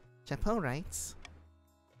 Chapeau writes...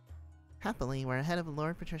 Happily, we're ahead of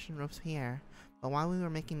Lord Patrician Robespierre, but while we were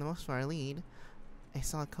making the most of our lead, I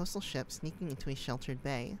saw a coastal ship sneaking into a sheltered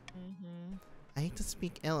bay. I hate to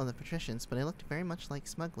speak ill of the patricians, but it looked very much like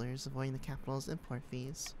smugglers avoiding the capital's import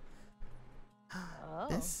fees. Oh.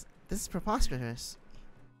 This is preposterous.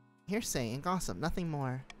 Hearsay and gossip, nothing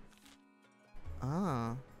more.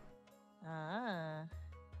 Ah. Ah.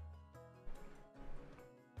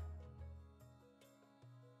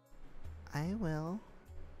 I will...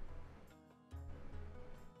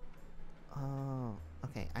 Oh,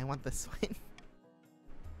 okay, I want this one.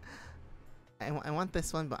 I want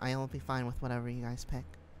this one, but I'll be fine with whatever you guys pick.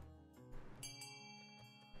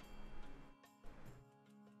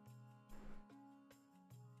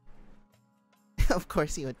 Of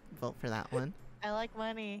course you would vote for that one. I like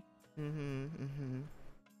money.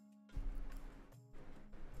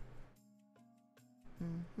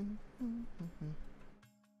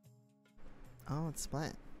 Oh, it's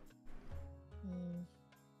split.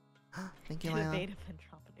 Thank you, Lila.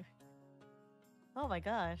 Oh my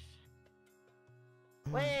gosh.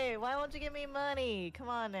 Wait, why won't you give me money? Come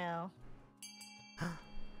on now.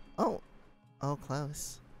 Oh! Oh,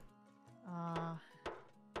 close.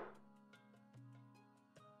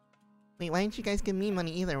 Wait, why didn't you guys give me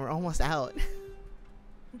money either? We're almost out.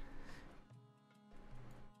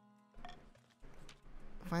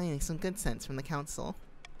 Finally, some good sense from the council.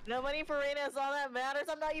 No money for Reina is all that matters.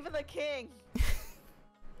 I'm not even the king.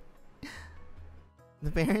 The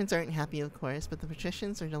barons aren't happy, of course, but the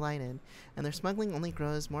patricians are delighted, and their smuggling only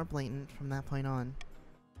grows more blatant from that point on.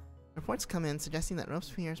 Reports come in suggesting that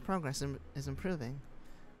Robespierre's progress is improving.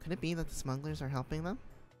 Could it be that the smugglers are helping them?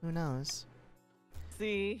 Who knows?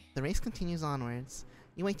 See? The race continues onwards.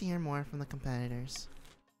 You wait to hear more from the competitors.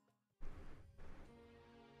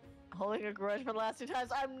 Holding a grudge for the last 2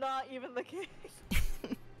 times. I'm not even the king.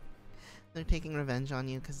 They're taking revenge on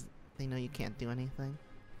you because they know you can't do anything.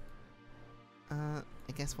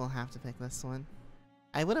 I guess we'll have to pick this one.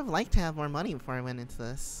 I would have liked to have more money before I went into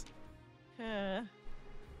this.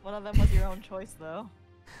 One of them was your own choice, though.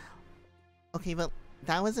 Okay, but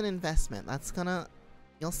that was an investment. That's gonna...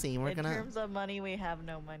 You'll see, we're gonna... In terms of money, we have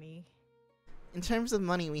no money. In terms of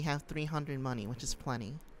money, we have 300 money, which is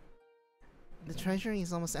plenty. The treasury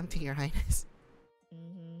is almost empty, Your Highness.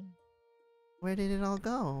 Where did it all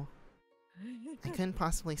go? I couldn't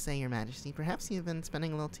possibly say, Your Majesty. Perhaps you've been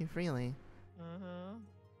spending a little too freely.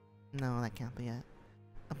 No, that can't be it.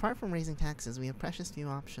 Apart from raising taxes, we have precious few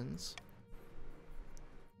options.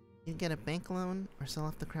 You can get a bank loan, or sell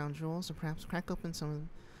off the crown jewels, or perhaps crack open some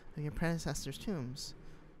of your predecessors' tombs.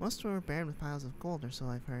 Most were buried with piles of gold, or so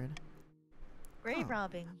I've heard. Grave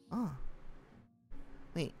robbing. Oh.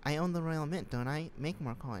 Wait, I own the Royal Mint, don't I? Make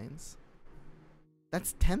more coins.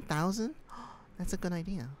 That's 10,000? That's a good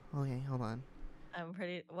idea. Okay, hold on. I'm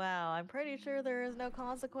pretty sure there is no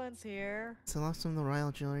consequence here. Sell off some of the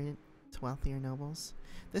royal jewelry to wealthier nobles.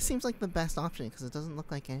 This seems like the best option because it doesn't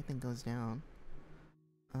look like anything goes down.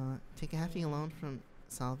 Take a hefty loan from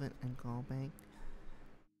Silvan and Gallbank.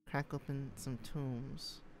 Crack open some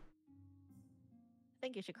tombs. I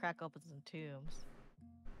think you should crack open some tombs.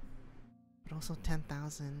 But also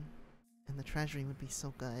 10,000 and the treasury would be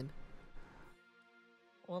so good.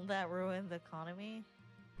 Won't that ruin the economy?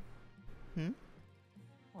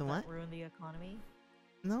 The what? Ruin the economy?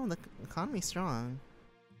 No, the economy's strong.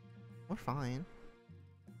 We're fine.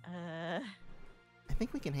 I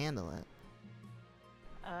think we can handle it.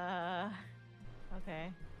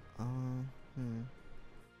 Okay. I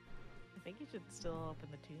think you should still open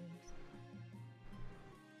the tombs.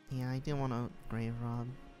 Yeah, I do want a grave rob.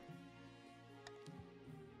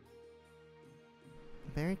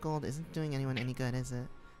 Buried gold isn't doing anyone any good, is it?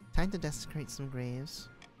 Time to desecrate some graves.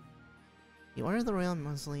 You order the royal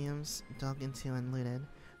mausoleums dug into and looted.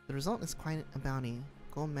 The result is quite a bounty.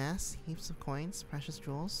 Gold masks, heaps of coins, precious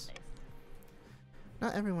jewels. Nice.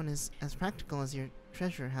 Not everyone is as practical as your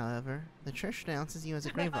treasurer, however. The church denounces you as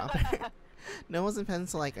a grave robber. Nobles and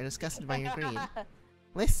peasants alike are disgusted by your greed.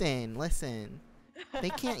 Listen, listen. They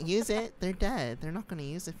can't use it. They're dead. They're not going to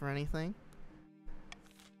use it for anything.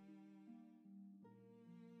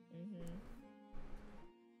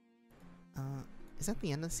 Is that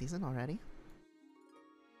the end of the season already?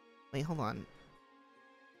 Wait, hold on.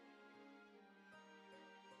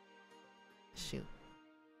 Shoot.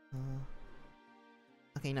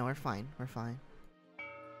 Okay, no, we're fine. We're fine.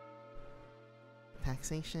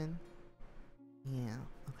 Taxation. Yeah,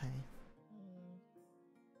 okay.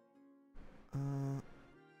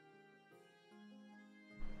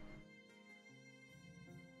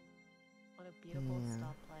 What a beautiful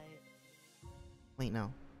stoplight. Wait,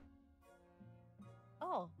 no.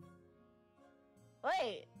 Oh.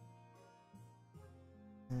 Wait.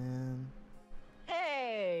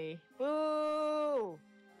 Hey! Boo!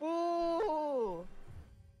 Boo!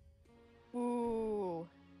 Boo!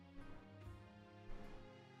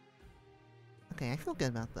 Okay, I feel good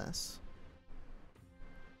about this.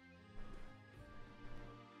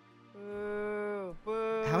 Boo!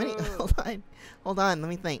 Boo! How many? Hold on. Hold on, let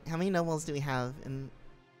me think. How many nobles do we have in...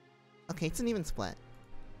 Okay, it's an even split.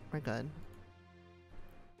 We're good.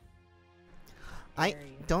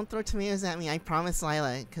 Don't throw tomatoes at me, I promise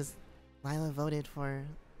Lila, because Lila voted for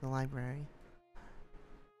the library.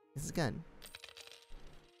 This is good.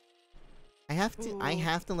 I have to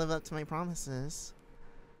live up to my promises.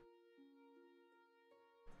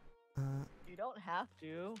 You don't have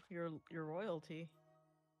to. You're royalty.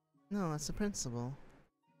 No, that's the principle.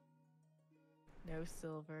 No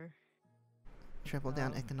silver. Triple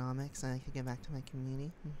down economics, I could get back to my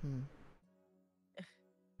community.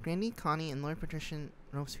 Grandee, Connie, and Lord Patrician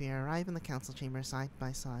Robespierre arrive in the council chamber side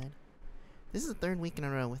by side. This is the third week in a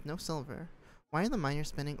row with no silver. Why are the miners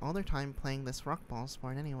spending all their time playing this rockball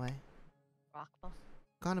sport anyway? Rockball?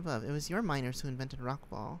 God above, it was your miners who invented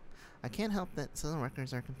rockball. I can't help that southern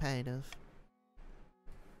workers are competitive.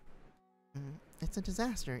 It's a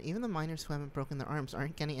disaster. Even the miners who haven't broken their arms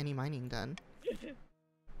aren't getting any mining done.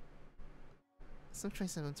 Some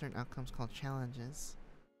choice of uncertain outcomes called challenges.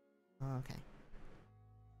 Oh, okay.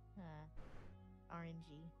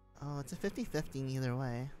 RNG. Oh, it's a 50-50 either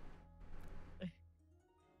way.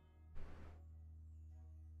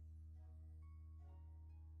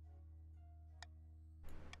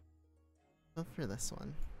 Go for this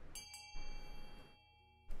one.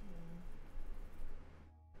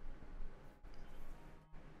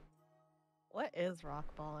 What is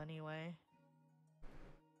rockball anyway?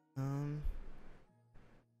 I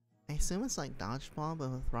assume it's like dodgeball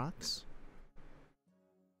but with rocks.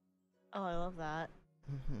 Oh, I love that.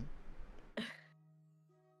 I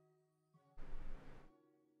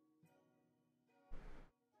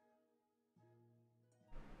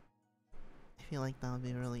feel like that would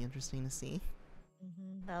be really interesting to see.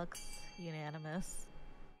 That looks unanimous.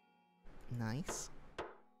 Nice.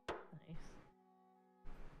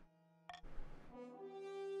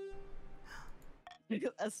 Nice.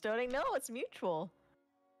 A stoning? No, it's mutual.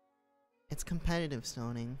 It's competitive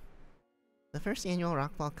stoning. The first annual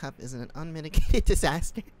Rockball Cup is an unmitigated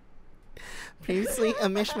disaster. Previously a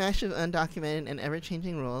mishmash of undocumented and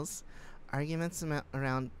ever-changing rules, arguments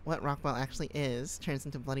around what Rockball actually is turns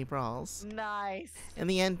into bloody brawls. Nice. In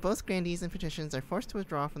the end, both grandees and patricians are forced to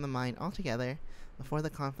withdraw from the mine altogether before the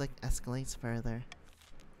conflict escalates further.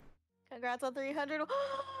 Congrats on 300! Congrats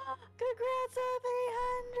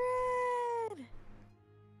on 300!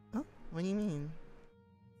 Oh, what do you mean?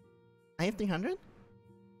 I have 300?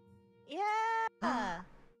 Yeah!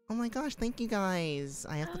 Oh my gosh, thank you guys!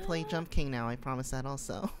 I have to play Jump King now, I promise that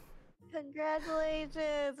also.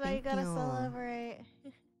 Congratulations! Now you gotta celebrate.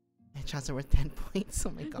 Headshots are worth 10 points,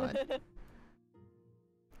 oh my god.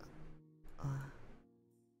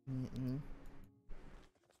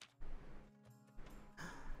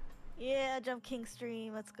 Yeah, Jump King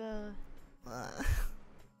stream, let's go.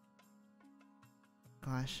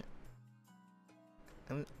 Gosh.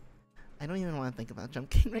 I don't even want to think about Jump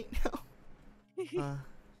King right now.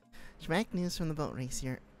 Dramatic news from the boat race,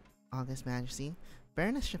 Your August Majesty.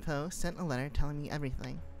 Baroness Chapeau sent a letter telling me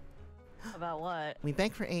everything. About what? We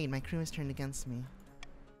begged for aid, my crew has turned against me.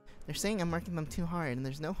 They're saying I'm working them too hard and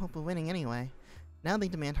there's no hope of winning anyway. Now they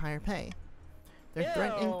demand higher pay. They're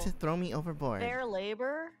threatening to throw me overboard. Fair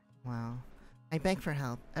labor? Wow. I beg for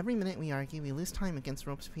help. Every minute we argue, we lose time against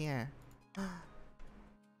Robespierre.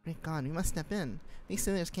 Great God, we must step in. These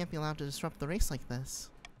sailors can't be allowed to disrupt the race like this.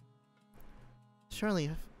 Surely,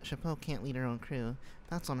 Chapeau can't lead her own crew.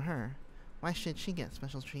 That's on her. Why should she get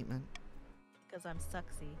special treatment? Because I'm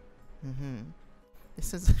sexy.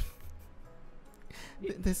 This is...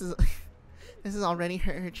 this is... this is already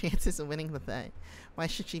her chances of winning the bet. Why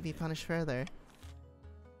should she be punished further?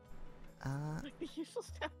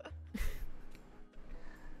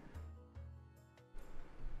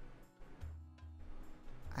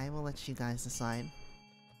 I will let you guys decide.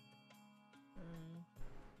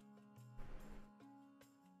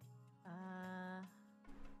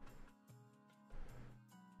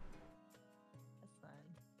 That's fine.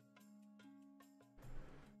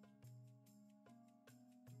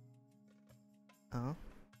 Oh?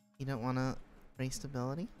 You don't wanna raise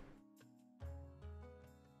stability?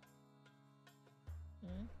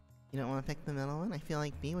 You don't want to pick the middle one? I feel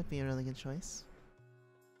like B would be a really good choice.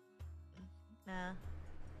 Nah.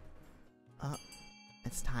 Oh,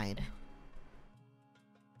 it's tied.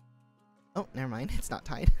 Oh, never mind. It's not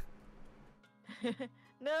tied.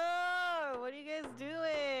 No! What are you guys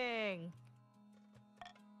doing?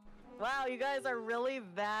 Wow, you guys are really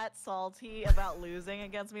that salty about losing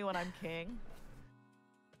against me when I'm king?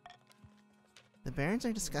 The barons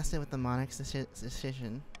are disgusted with the monarch's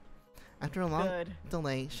decision. After a long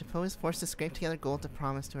delay, Chapeau is forced to scrape together gold to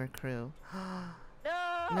promise to her crew.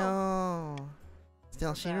 No! No!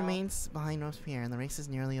 Still, she remains behind Robespierre and the race is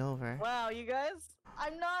nearly over. Wow, you guys?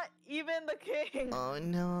 I'm not even the king! Oh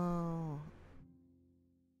no!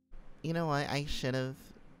 You know what? I should have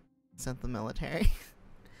sent the military.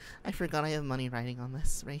 I forgot I have money riding on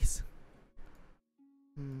this race.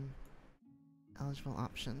 Eligible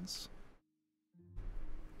options.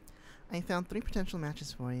 I found 3 potential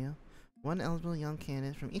matches for you. 1 eligible young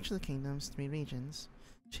candidate from each of the kingdom's 3 regions.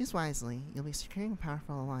 Choose wisely, you'll be securing a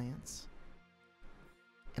powerful alliance.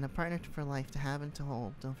 And a partner for life to have and to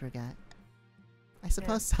hold, don't forget. I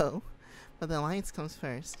suppose so, but the alliance comes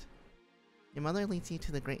first. Your mother leads you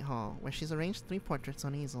to the Great Hall, where she's arranged 3 portraits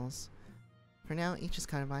on easels. For now, each is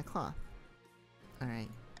covered by a cloth.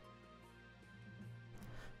 Alright.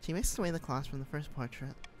 She whisked away the cloth from the first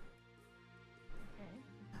portrait.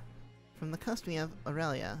 From the coast we have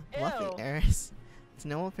Aurelia, wealthy heiress. It's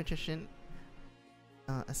noble patrician,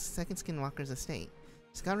 a second skinwalker's estate.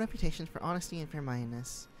 She's got a reputation for honesty and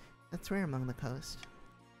fair-mindedness. That's rare among the coast.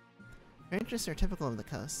 Her interests are typical of the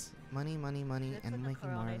coast. Money, money, money, and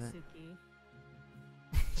making more of it.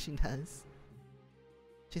 She does.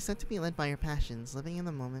 She's said to be led by her passions, living in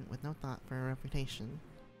the moment with no thought for her reputation.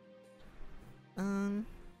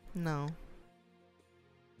 No.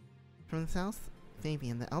 From the south,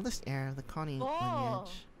 Fabian, the eldest heir of the Connie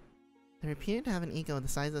lineage. They're reputed to have an ego the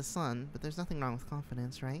size of the sun, but there's nothing wrong with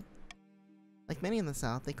confidence, right? Like many in the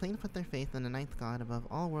south, they claim to put their faith in the ninth god above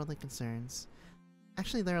all worldly concerns.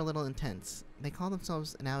 Actually, they're a little intense. They call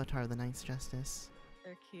themselves an avatar of the ninth justice.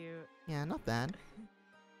 They're cute. Yeah, not bad.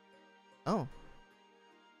 Oh.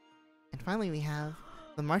 And finally we have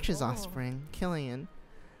the March's offspring, Killian.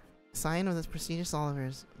 Scion of this prestigious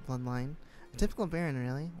Oliver's bloodline. A typical baron,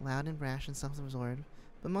 really. Loud and brash and self-absorbed,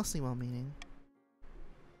 but mostly well-meaning.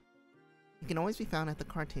 He can always be found at the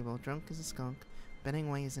card table, drunk as a skunk, betting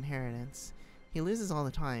away his inheritance. He loses all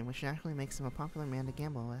the time, which actually makes him a popular man to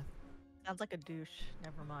gamble with. Sounds like a douche.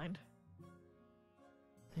 Never mind.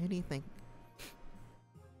 Who do you think?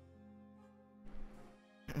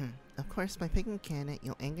 Of course, by picking a candidate,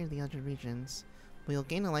 you'll anger the other regions, but you'll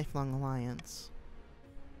gain a lifelong alliance.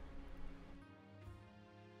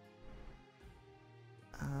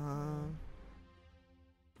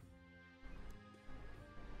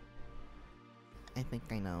 I think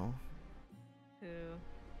I know. Who?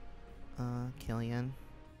 Killian.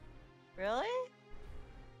 Really?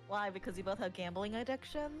 Why? Because you both have gambling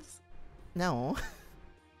addictions? No.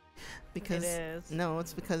 Because... It is. No,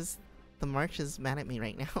 it's because the March is mad at me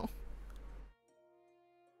right now.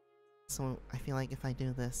 So I feel like if I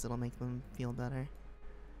do this, it'll make them feel better.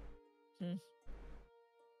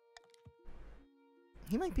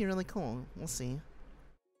 He might be really cool. We'll see.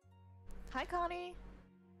 Hi, Connie.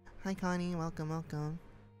 Hi, Connie. Welcome, welcome.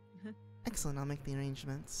 Excellent. I'll make the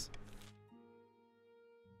arrangements.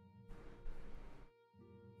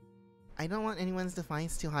 I don't want anyone's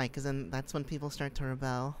defiance too high, because then that's when people start to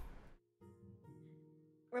rebel.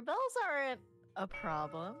 Rebels aren't a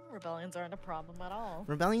problem. Rebellions aren't a problem at all.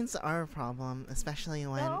 Rebellions are a problem, especially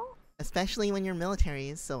when... No? Especially when your military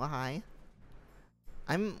is so high.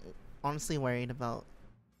 I'm honestly worried about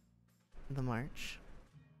the March.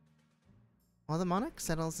 While the monarch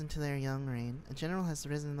settles into their young reign, a general has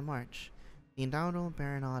risen in the March, the indomitable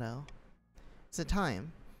Baron Otto. It's a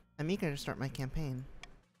time. I'm eager to start my campaign.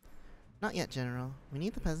 Not yet, General. We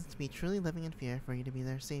need the peasants to be truly living in fear for you to be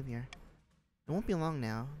their savior. It won't be long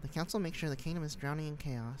now. The council will make sure the kingdom is drowning in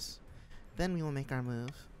chaos. Then we will make our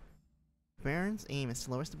move. Baron's aim is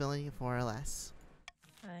to lower stability to 4 or less.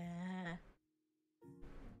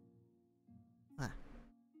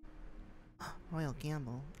 Royal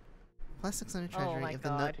Gamble. Plus 600 treasury if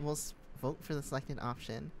the nobles vote for the selected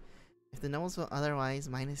option. If the nobles vote otherwise,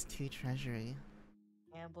 minus 2 treasury.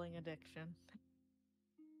 Gambling addiction.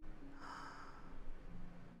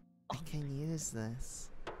 I can use this.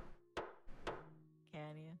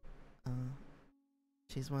 Can you?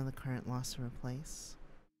 She's one of the current lost to replace.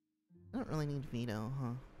 I don't really need veto,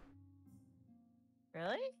 huh?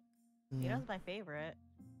 Really? Yeah. Veto's my favorite.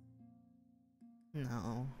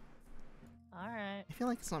 No. Alright. I feel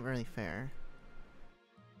like it's not very fair.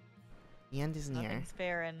 The end is near. Nothing's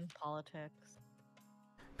fair in politics.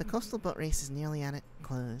 The coastal boat race is nearly at its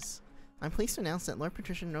close. I'm pleased to announce that Lord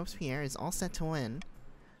Patrician Robespierre is all set to win.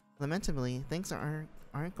 Lamentably, things aren't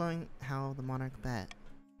going how the monarch bet.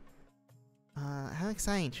 How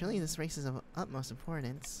exciting. Surely this race is of utmost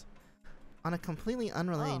importance. On a completely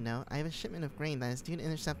unrelated note, I have a shipment of grain that is due to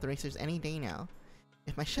intercept the racers any day now.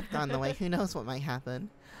 If my ship got in the way, who knows what might happen.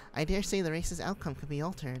 I dare say the race's outcome could be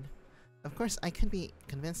altered. Of course, I could be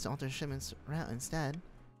convinced to alter the shipment's route instead.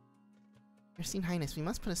 Your Esteemed Highness, we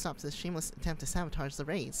must put a stop to this shameless attempt to sabotage the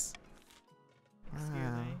race. Excuse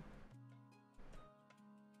me.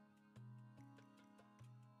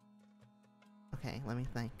 Okay, let me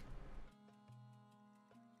think.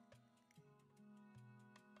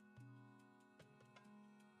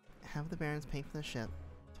 Have the barons pay for the ship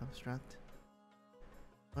to obstruct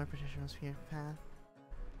Lord Patrician Robespierre's path.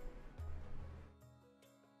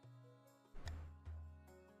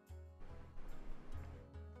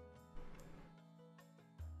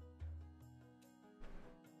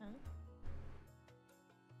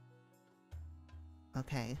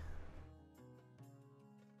 Okay.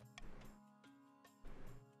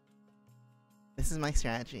 This is my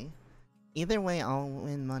strategy. Either way, I'll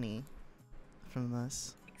win money from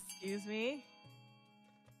this. Excuse me?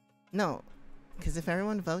 No, because if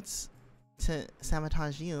everyone votes to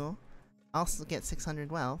sabotage you, I'll still get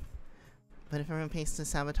 600 wealth. But if everyone pays to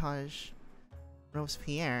sabotage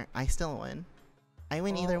Robespierre, I still win. I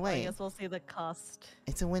win either way. I guess we'll see the cost.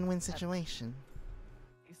 It's a win-win situation.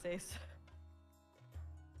 You say so.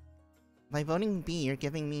 By voting B, you're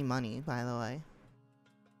giving me money, by the way.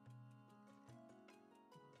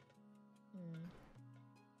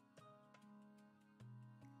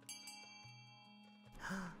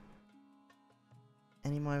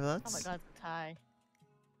 Any more votes? Oh my god, it's a tie.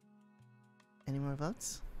 Any more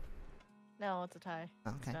votes? No, it's a tie.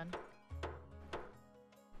 Okay. It's done.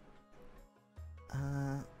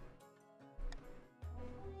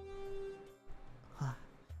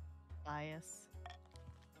 Bias.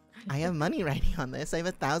 I have money writing on this. I have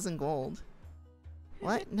 1,000 gold.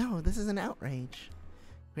 What? No, this is an outrage.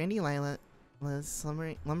 Grandy Lila's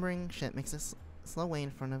lumbering ship makes a slow way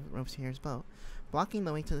in front of Robespierre's boat, blocking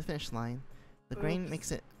the way to the finish line. The grain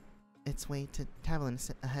makes its way to Tavlin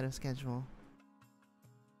ahead of schedule.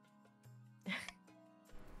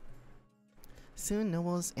 Soon,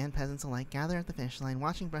 nobles and peasants alike gather at the finish line,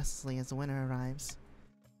 watching breathlessly as the winner arrives.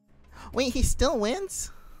 Wait, he still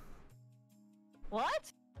wins?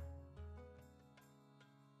 What?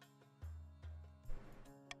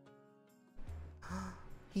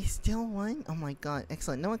 He still won? Oh my god,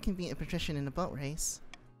 excellent. No one can beat a patrician in a boat race.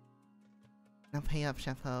 Now pay up,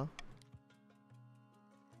 Chef Ho.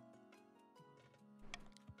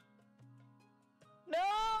 No!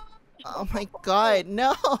 Oh my god,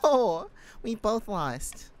 no! We both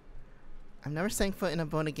lost. I'm never setting foot in a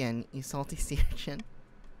boat again, you salty sea urchin.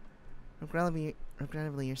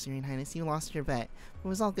 Regrettably, Your Serene Highness, you lost your bet. It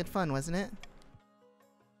was all good fun, wasn't it?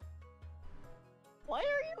 Why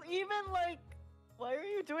are you even like... Why are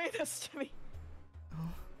you doing this to me? Oh.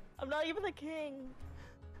 I'm not even the king.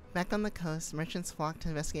 Back on the coast, merchants flock to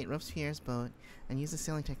investigate Robespierre's boat and use the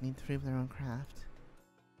sailing technique to prove their own craft.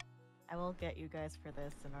 I will get you guys for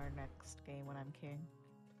this in our next game when I'm king.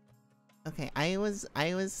 Okay, I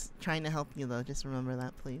was trying to help you though, just remember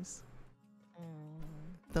that, please.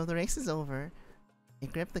 Though the race is over,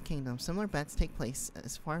 it gripped the kingdom. Similar bets take place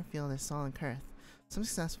as far afield as Sol and Kurth, some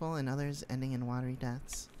successful and others ending in watery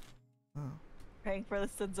deaths. Oh. Praying for the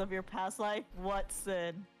sins of your past life? What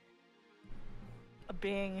sin?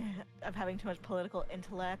 Of having too much political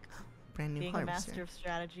intellect? Brand new being harvester. A master of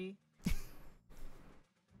strategy?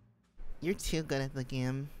 You're too good at the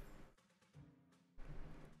game.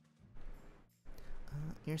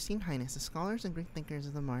 Your Esteemed Highness, the scholars and Greek thinkers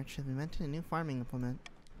of the March have invented a new farming implement.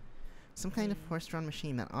 Some kind of horse-drawn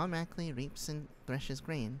machine that automatically reaps and threshes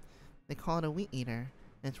grain. They call it a wheat eater.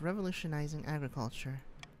 and it's revolutionizing agriculture.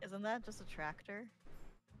 Isn't that just a tractor?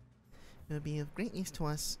 It would be of great use to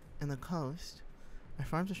us in the coast. Our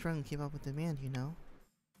farms are struggling to keep up with demand, you know.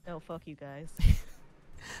 No, fuck you guys.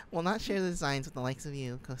 We'll not share the designs with the likes of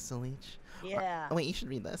you, Coastal Leech. Yeah. Oh wait, you should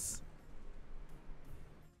read this.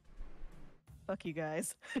 Fuck you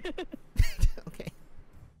guys. Okay.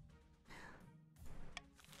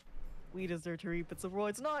 We deserve to reap its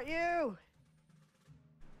rewards, not you!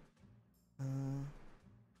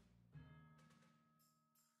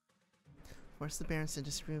 Force the barons to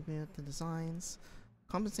distribute the designs.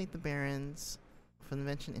 Compensate the barons for the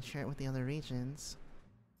invention and share it with the other regions.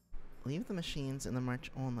 Leave the machines in the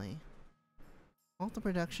march only. Halt the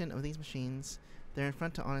production of these machines. They're in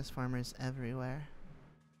front to honest farmers everywhere.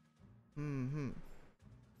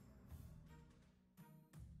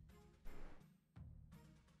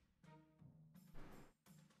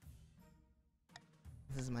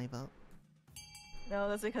 This is my vote. No,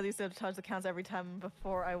 that's because you said touch the counts every time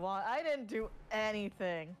before I want. I didn't do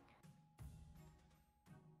anything.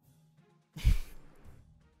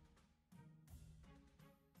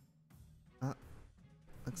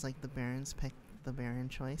 Looks like the barons picked the baron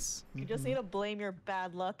choice. You just need to blame your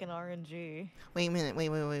bad luck and RNG. Wait a minute,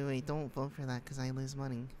 wait, don't vote for that because I lose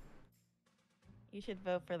money. You should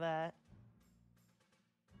vote for that.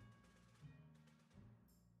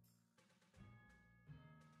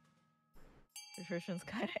 Nutrition's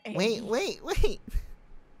kinda angry. Wait!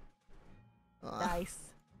 Nice.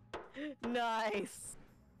 Nice!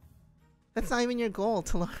 That's not even your goal,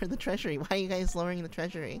 to lower the treasury. Why are you guys lowering the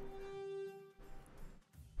treasury?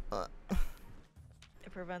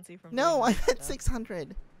 It prevents you from No, I'm at stuff.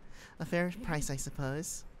 600! A fair price, I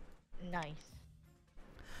suppose. Nice.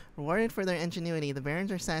 Rewarded for their ingenuity, the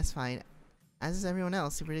barons are satisfied, as is everyone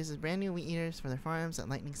else who produces brand new wheat eaters for their farms at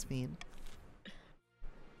lightning speed.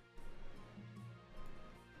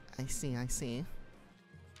 I see.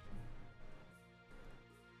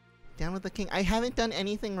 Down with the king. I haven't done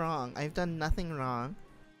anything wrong. I've done nothing wrong.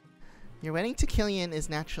 Your wedding to Killian is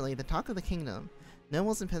naturally the talk of the kingdom.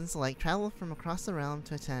 Nobles and peasants alike travel from across the realm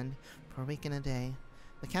to attend for a week and a day.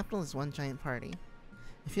 The capital is one giant party.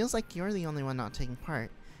 It feels like you're the only one not taking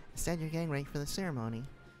part. Instead, you're getting ready for the ceremony.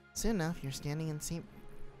 Soon enough, you're standing in St.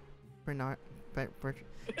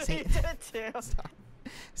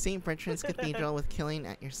 Bertrand's Cathedral with Killian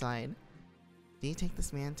at your side. Do you take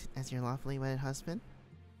this man as your lawfully wedded husband?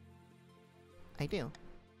 I do.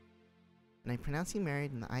 And I pronounce you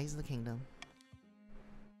married in the eyes of the kingdom.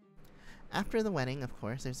 After the wedding, of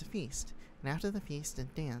course, there's a feast. And after the feast, a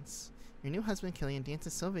dance. Your new husband, Killian,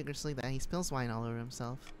 dances so vigorously that he spills wine all over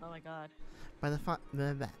himself. Oh my god. By the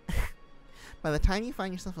time you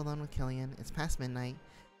find yourself alone with Killian, it's past midnight,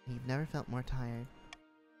 and you've never felt more tired.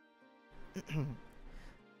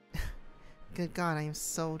 Good God, I am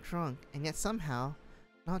so drunk, and yet somehow,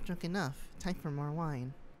 not drunk enough. Time for more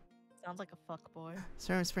wine. Sounds like a fuckboy.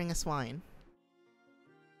 Servants, bring us wine.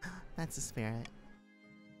 That's the spirit.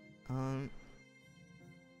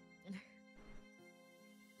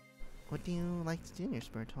 What do you like to do in your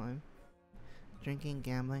spare time? Drinking,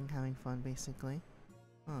 gambling, having fun, basically.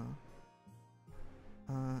 Oh.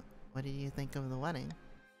 What did you think of the wedding?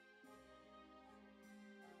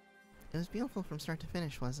 It was beautiful from start to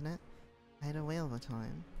finish, wasn't it? I had a whale of a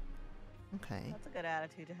time. Okay. That's a good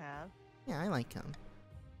attitude to have. Yeah, I like him.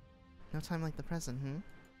 No time like the present,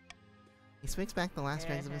 He swigs back the last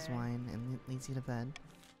dregs of his wine and leads you to bed.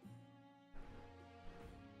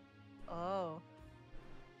 Oh.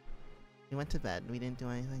 We went to bed. We didn't do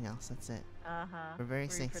anything else. That's it. Uh-huh. We're very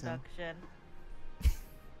safe, so. Reproduction.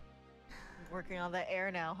 Working on the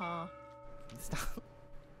air now, huh? Stop.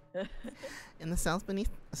 In the south beneath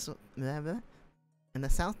the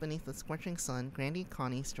scorching sun, Grandy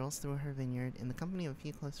Connie strolls through her vineyard in the company of a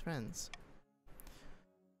few close friends.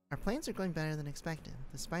 Our plans are going better than expected.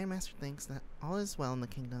 The Spider Master thinks that all is well in the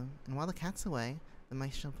kingdom, and while the cat's away, the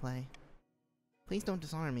mice shall play. Please don't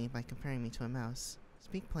dishonor me by comparing me to a mouse.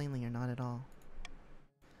 Speak plainly or not at all.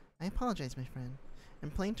 I apologize, my friend.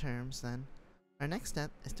 In plain terms, then, our next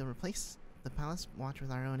step is to replace the palace watch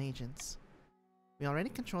with our own agents. We already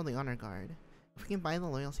control the honor guard. If we can buy the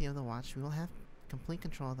loyalty of the watch, we will have complete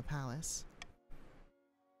control of the palace.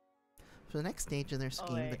 For the next stage of their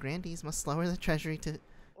scheme, the Grandees must lower the treasury to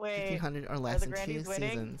 1,500 or less in 2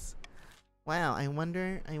 seasons. Wow, I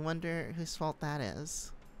wonder whose fault that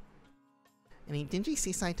is. In a dingy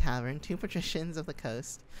seaside tavern, 2 patricians of the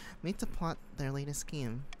coast meet to plot their latest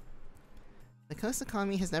scheme. The coast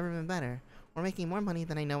economy has never been better. We're making more money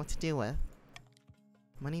than I know what to do with.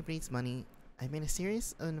 Money breeds money. I've made a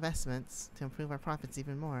series of investments to improve our profits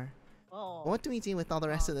even more. Oh. What do we do with all the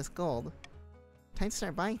rest of this gold? Time to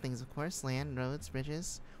start buying things, of course. Land, roads,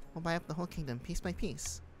 bridges. We'll buy up the whole kingdom, piece by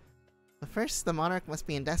piece. But first, the monarch must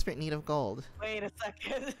be in desperate need of gold. Wait a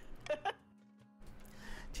second.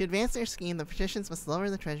 To advance their scheme, the patricians must lower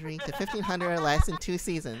the treasury to 1,500 or less in 2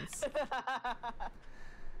 seasons.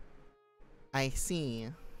 I see.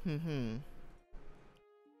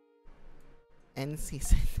 End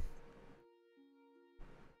season.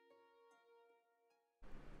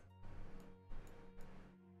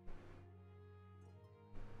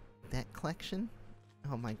 Debt collection?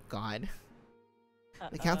 Oh my god.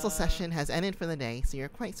 The council session has ended for the day, so you're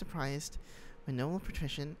quite surprised when noble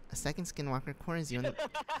patrician, a second skinwalker, corners you in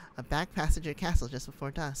a back passage at castle just before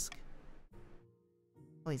dusk.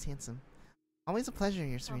 Oh, he's handsome. Always a pleasure,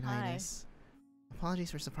 your serene highness.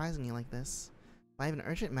 Apologies for surprising you like this. But I have an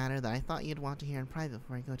urgent matter that I thought you'd want to hear in private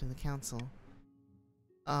before I go to the council.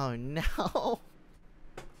 Oh no!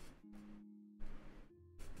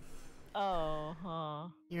 Oh, huh.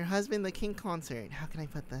 Your husband, the king consort. How can I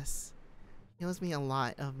put this? He owes me a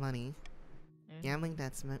lot of money. Gambling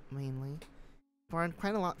debts, mainly. Borrowed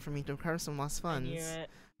quite a lot from me to recover some lost funds.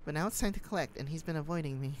 But now it's time to collect, and he's been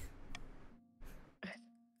avoiding me.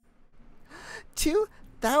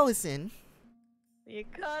 2,000? The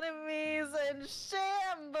economy's in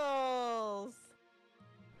shambles!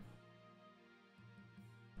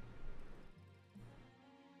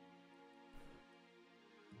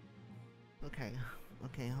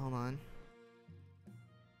 Okay, hold on.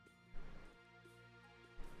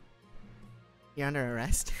 You're under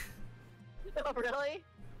arrest. Oh, really?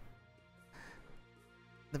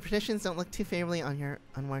 The petitions don't look too favorably on your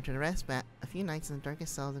unwarranted arrest, but a few nights in the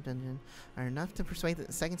darkest cell of the dungeon are enough to persuade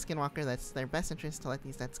the second skinwalker that it's their best interest to let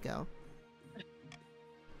these debts go.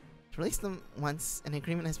 To release them once an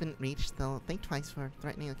agreement has been reached, they'll think twice for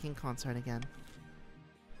threatening the king consort again.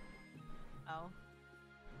 Oh.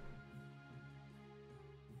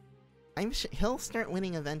 I'm sure he'll start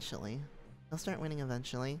winning eventually.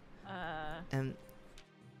 And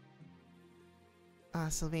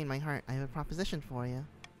Sylvain, my heart, I have a proposition for you.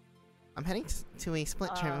 I'm heading to a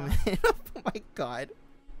split tournament. Oh my god.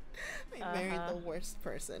 I married the worst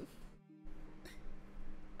person.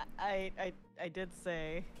 I did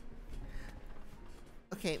say.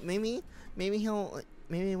 Okay, maybe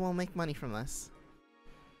we'll make money from this.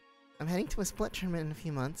 I'm heading to a split tournament in a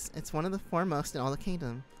few months. It's one of the foremost in all the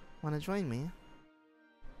kingdom. Wanna join me?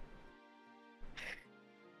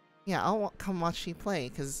 Yeah, I'll come watch you play,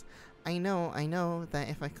 cause I know that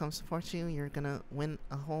if I come support you, you're gonna win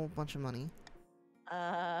a whole bunch of money.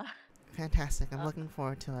 Fantastic, I'm looking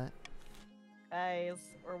forward to it. Guys,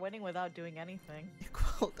 we're winning without doing anything.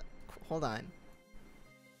 Hold on.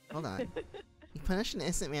 You punish an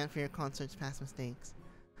innocent man for your consort's past mistakes.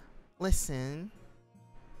 Listen.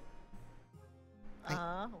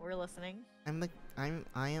 We're listening. I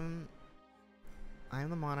am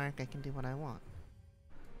the monarch, I can do what I want.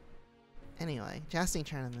 Anyway, jousting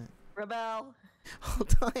tournament. Rebel!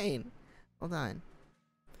 Hold on.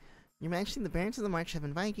 Your Majesty, the Barons of the March have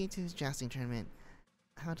invited you to his jousting tournament.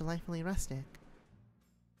 How delightfully rustic.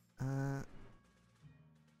 I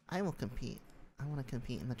will compete. I want to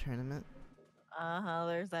compete in the tournament.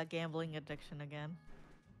 There's that gambling addiction again.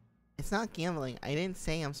 It's not gambling. I didn't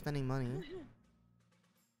say I'm spending money.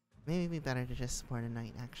 Maybe it'd be better to just support a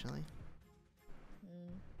knight, actually.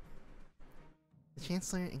 The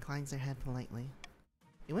Chancellor inclines their head politely.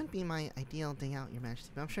 It wouldn't be my ideal day out, Your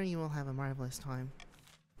Majesty, but I'm sure you will have a marvelous time.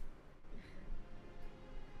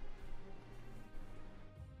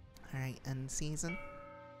 Alright, end season.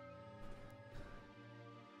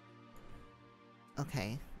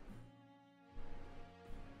 Okay.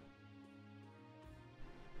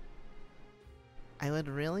 I would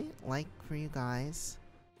really like for you guys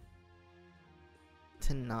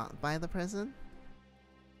to not buy the prison.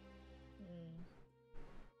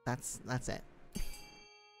 That's it.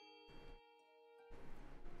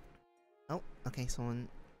 Oh, okay, someone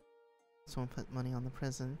put money on the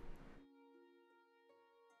prison.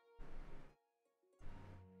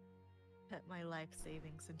 Put my life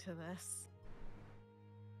savings into this.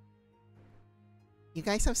 You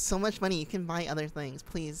guys have so much money, you can buy other things,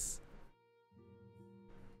 please.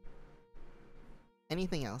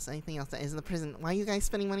 Anything else that is in the prison. Why are you guys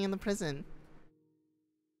spending money on the prison?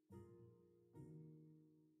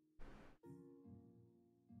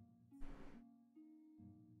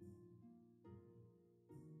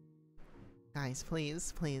 Guys,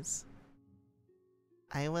 please.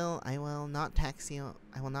 I will not tax you.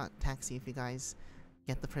 I will not tax you if you guys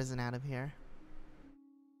get the prison out of here.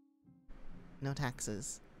 No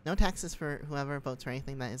taxes. No taxes for whoever votes for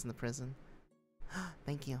anything that is in the prison.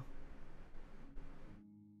 Thank you.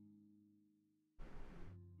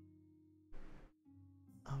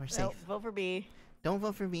 we're Nope, safe. vote for B. Don't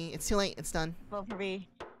vote for B. It's too late. It's done. Vote for B.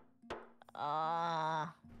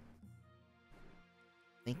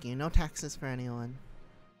 Thank you. No taxes for anyone.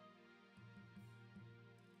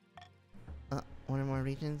 One or more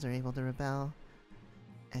regions are able to rebel,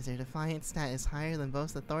 as their defiance stat is higher than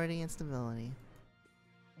both authority and stability.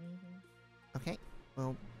 Okay,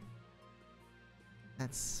 well,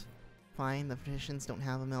 that's fine. The patricians don't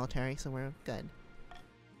have a military, so we're good.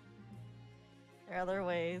 There are other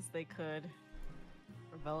ways they could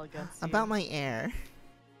rebel against you. About my heir.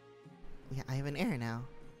 Yeah, I have an heir now.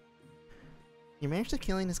 Your marriage to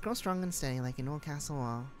Killian has grown strong and steady like an old castle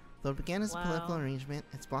wall. Though it began as a political arrangement,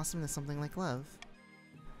 it's blossomed into something like love.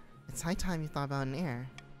 It's high time you thought about an heir.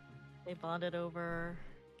 They bonded over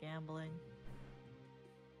gambling.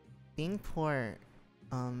 Being poor,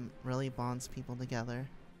 really bonds people together.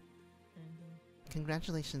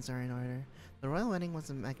 Congratulations are in order. The royal wedding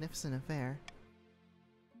was a magnificent affair.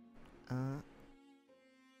 I'm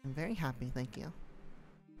very happy, thank you.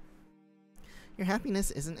 Your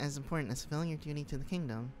happiness isn't as important as fulfilling your duty to the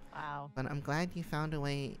kingdom. Wow. But I'm glad you found a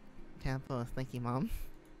way to have both. Thank you, Mom.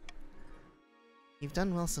 You've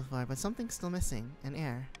done well so far, but something's still missing. An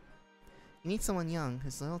heir. You need someone young,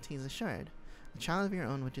 whose loyalty is assured. A child of your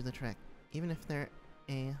own would do the trick, even if they're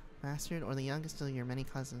a bastard or the youngest of your many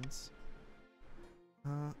cousins.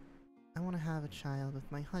 I want to have a child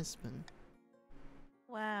with my husband.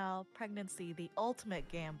 Wow, pregnancy, the ultimate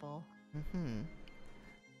gamble.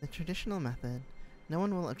 The traditional method. No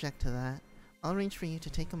one will object to that. I'll arrange for you to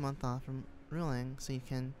take a month off from ruling so you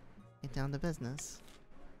can get down to business.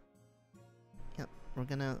 Yep, we're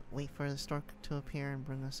gonna wait for the stork to appear and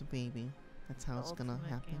bring us a baby. That's how it's gonna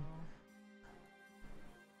happen.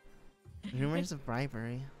 Rumors of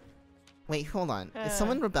bribery. Wait, hold on. Is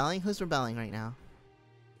someone rebelling? Who's rebelling right now?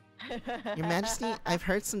 Your Majesty, I've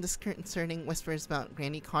heard some disconcerting whispers about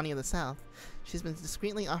Granny Connie of the South. She's been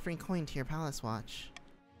discreetly offering coin to your palace watch.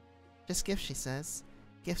 Just gifts, she says.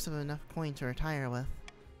 Gifts of enough coin to retire with.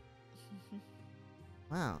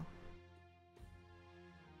 Wow.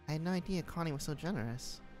 I had no idea Connie was so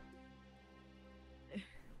generous.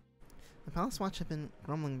 The palace watch have been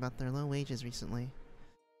grumbling about their low wages recently.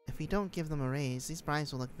 If we don't give them a raise, these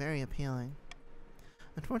bribes will look very appealing.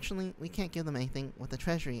 Unfortunately, we can't give them anything with the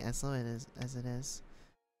treasury as low as it is.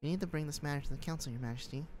 We need to bring this matter to the council, Your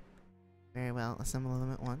Majesty. Very well, assemble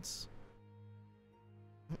them at once.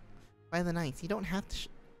 By the ninth, you don't have to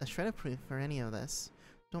a shred of proof for any of this.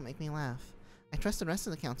 Don't make me laugh. I trust the rest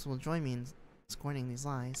of the council will join me in scorning these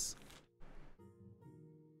lies.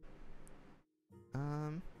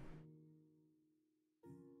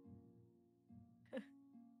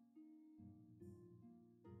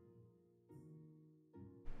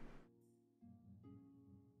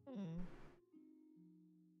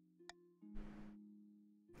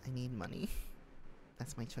 I need money.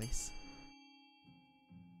 That's my choice.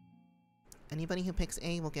 Anybody who picks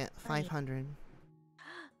A will get 500.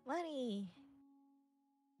 Money!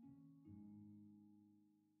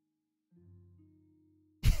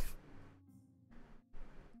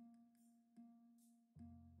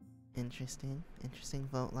 Interesting. Interesting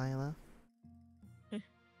vote, Lila.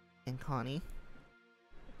 And Connie.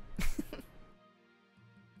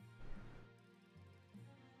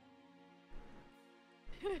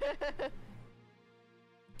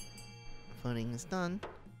 Voting is done.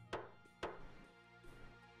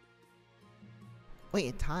 Wait,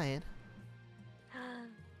 it tied.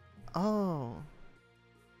 Oh.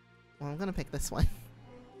 Well, I'm gonna pick this one.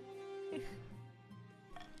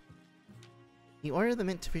 You order the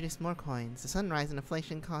mint to produce more coins. The sudden rise in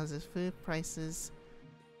inflation causes food prices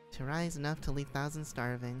to rise enough to leave thousands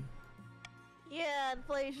starving. Yeah,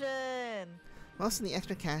 inflation! Most of the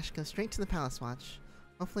extra cash goes straight to the Palace Watch.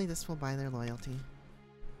 Hopefully this will buy their loyalty.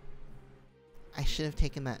 I should have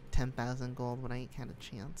taken that 10,000 gold when I had a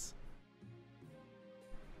chance.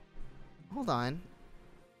 Hold on.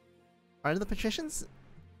 Are the patricians...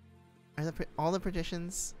 Are all the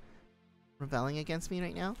patricians rebelling against me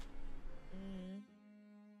right now?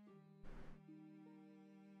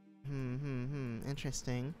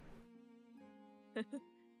 Interesting. A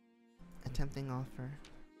tempting offer.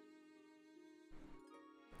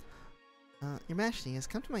 Your Majesty, it has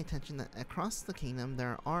come to my attention that across the kingdom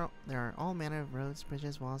there are all manner of roads,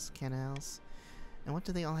 bridges, walls, canals. And what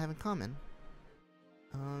do they all have in common?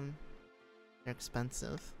 They're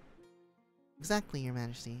expensive. Exactly, Your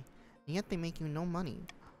Majesty. And yet they make you no money.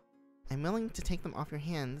 I'm willing to take them off your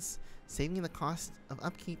hands, saving you the cost of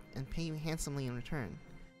upkeep and pay you handsomely in return.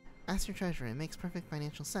 Ask your treasurer, it makes perfect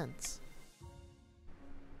financial sense.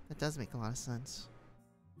 That does make a lot of sense.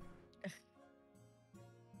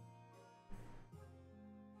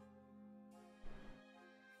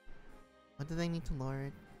 do they need to lower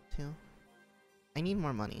it to? I need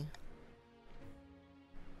more money.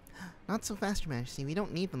 Not so fast, Your Majesty. We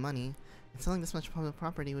don't need the money. And selling this much public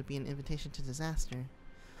property would be an invitation to disaster.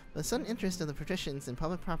 But the sudden interest of the patricians in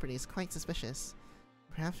public property is quite suspicious.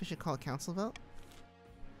 Perhaps we should call a council vote?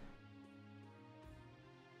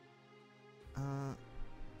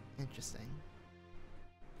 Interesting.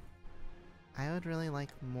 I would really like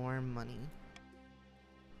more money.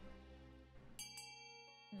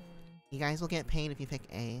 You guys will get paid if you pick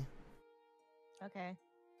A. Okay.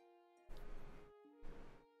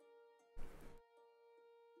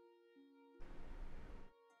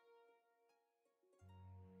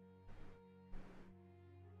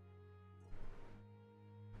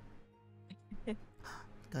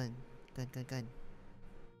 Good. Good, good, good.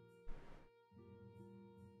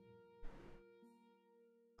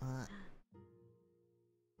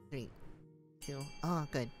 3, 2. Oh,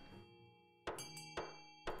 good.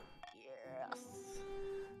 Yes.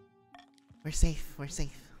 We're safe. We're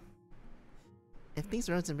safe. If these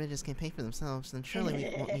roads and bridges can pay for themselves, then surely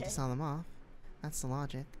we won't need to sell them off. That's the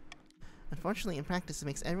logic. Unfortunately, in practice, it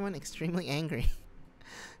makes everyone extremely angry.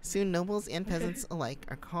 Soon, nobles and peasants alike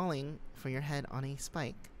are calling for your head on a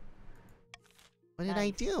spike. What did I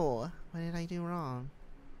do? What did I do wrong?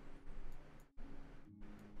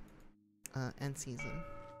 End season.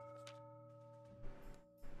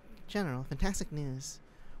 General, fantastic news.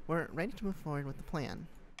 We're ready to move forward with the plan.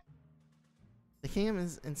 The kingdom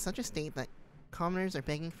is in such a state that commoners are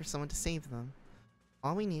begging for someone to save them.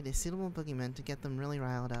 All we need is suitable boogeymen to get them really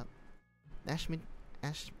riled up. The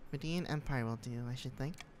Ashmedean Empire will do, I should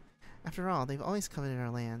think. After all, they've always coveted our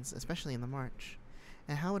lands, especially in the March.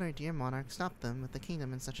 And how would our dear monarch stop them with the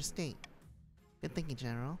kingdom in such a state? Good thinking,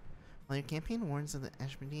 General. While your campaign warns of the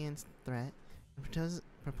Ashmedean's threat and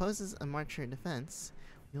proposes a marcher defense,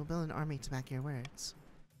 we will build an army to back your words.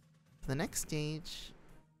 For the next stage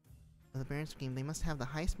of the Baron scheme, they must have the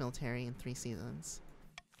highest military in 3 seasons.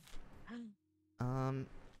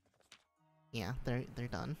 Yeah, they're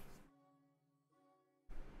done.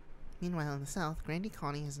 Meanwhile, in the south, Grandy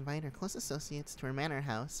Connie has invited her close associates to her manor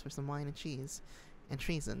house for some wine and cheese. And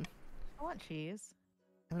treason. I want cheese.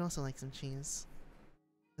 I would also like some cheese.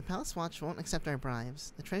 The Palace Watch won't accept our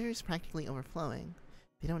bribes. The treasury is practically overflowing.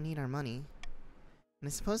 They don't need our money. And I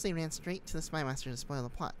suppose they ran straight to the Spymaster to spoil the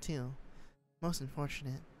plot, too. Most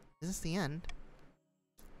unfortunate. Is this the end?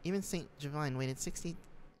 Even Saint Javine waited 60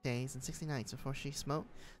 days and 60 nights before she smote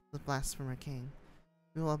the blast from her king.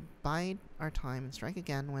 We will abide our time and strike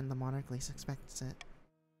again when the monarch least expects it.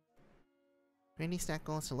 Grandy's stat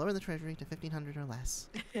goal is to lower the treasury to 1,500 or less.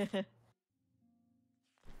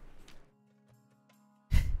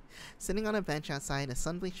 Sitting on a bench outside a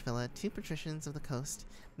sun-bleached villa, 2 patricians of the coast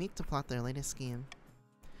meet to plot their latest scheme.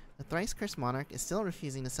 The thrice-cursed monarch is still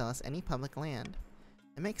refusing to sell us any public land.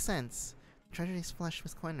 It makes sense. The treasury is flush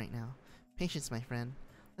with coin right now. Patience, my friend.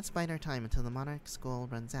 Let's bide our time until the monarch's goal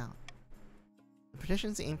runs out. The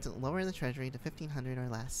patricians aim to lower the treasury to 1,500 or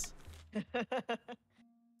less.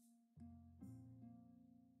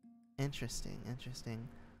 Interesting, interesting.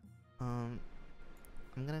 I'm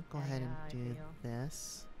gonna go ahead and do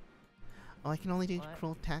this. Oh, I can only do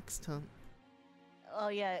cruel tax to... Oh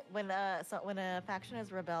yeah, when a faction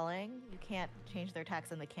is rebelling, you can't change their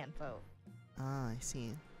tax and they can't vote. Ah, I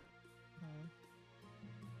see.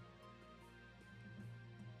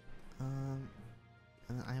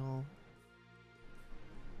 And I will...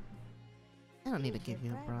 I don't need to give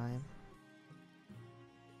you a bribe.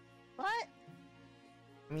 What?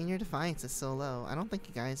 I mean, your defiance is so low. I don't think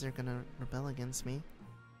you guys are gonna rebel against me.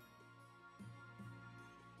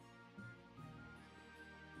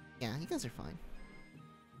 Yeah, you guys are fine.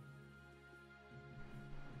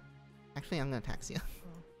 Actually, I'm gonna tax you.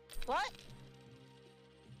 What?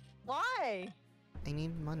 Why? I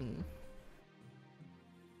need money.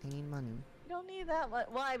 I need money. You don't need that much.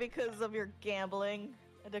 Why? Because of your gambling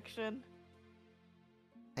addiction?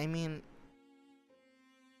 I mean...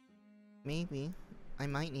 maybe. I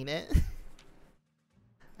might need it.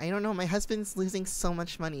 I don't know, my husband's losing so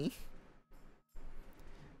much money.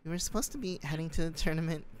 We were supposed to be heading to the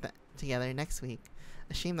tournament together next week.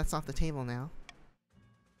 A shame that's off the table now.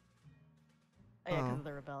 Oh yeah, because of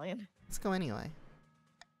the rebellion. Let's go anyway.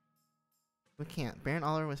 We can't. Baron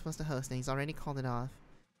Oliver was supposed to host and he's already called it off.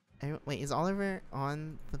 Wait, is Oliver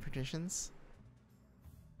on the patricians?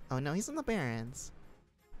 Oh no, he's on the barons.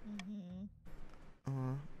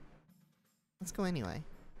 Let's go anyway.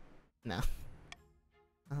 No.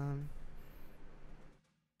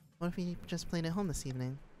 What if we just played at home this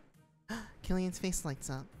evening? Killian's face lights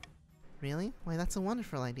up. Really? Why, that's a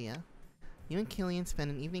wonderful idea. You and Killian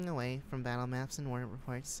spend an evening away from battle maps and war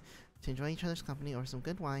reports, to enjoy each other's company over some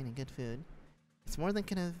good wine and good food. It's more than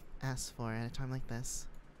could have asked for at a time like this.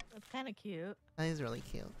 That's kind of cute. That is really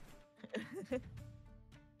cute.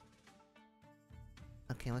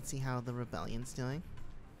 Okay, let's see how the rebellion's doing.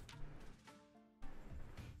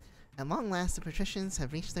 At long last, the patricians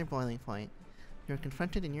have reached their boiling point. You are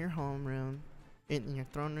confronted in your in your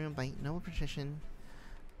throne room by noble patrician,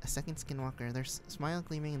 a second skinwalker, their smile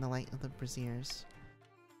gleaming in the light of the braziers.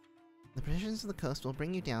 The patricians of the coast will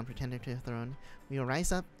bring you down, pretender to a throne. We will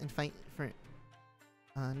rise up and fight for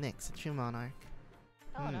Nyx, a true monarch.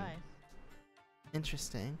 Oh, nice.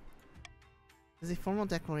 Interesting. This is a formal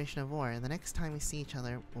declaration of war. The next time we see each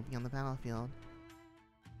other, we'll be on the battlefield.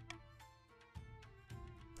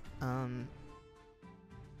 Oh.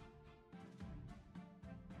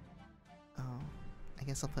 I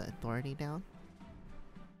guess I'll put authority down.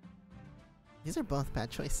 These are both bad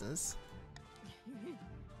choices.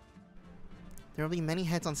 There will be many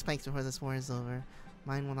heads on spikes before this war is over.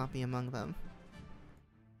 Mine will not be among them.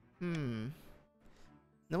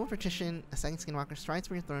 Noble patrician, a second skinwalker, strides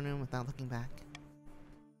for your throne room without looking back.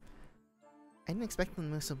 I didn't expect them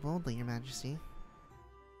to move so boldly, your majesty.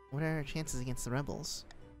 What are our chances against the rebels?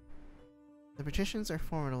 The patricians are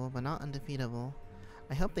formidable, but not undefeatable.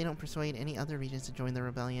 I hope they don't persuade any other regions to join the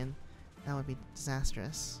rebellion. That would be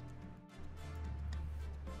disastrous.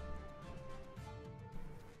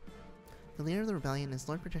 The leader of the rebellion is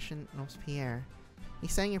Lord Patrician Robespierre. He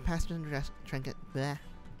sang your past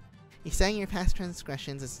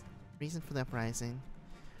transgressions as reason for the uprising.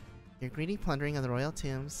 Your greedy plundering of the royal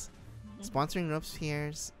tombs, sponsoring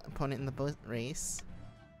Robespierre's opponent in the boat race.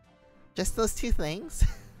 Just those two things?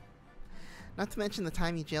 Not to mention the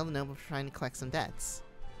time you jailed a noble for trying to collect some debts.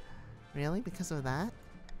 Really? Because of that?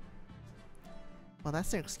 Well,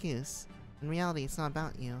 that's their excuse. In reality, it's not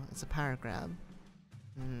about you. It's a power grab.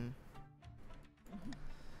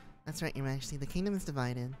 That's right, your majesty. The kingdom is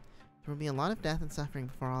divided. There will be a lot of death and suffering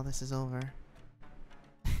before all this is over.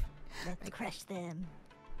 Let's crush them.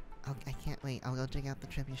 I can't wait. I'll go dig out the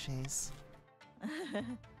trebuchets.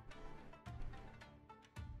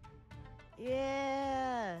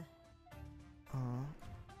 Yeah. Aw.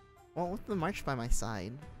 Well, with the march by my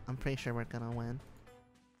side, I'm pretty sure we're gonna win.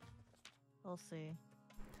 We'll see.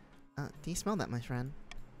 Do you smell that, my friend?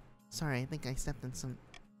 Sorry, I think I stepped in some...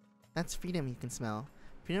 That's freedom you can smell.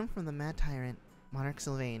 Freedom from the mad tyrant, Monarch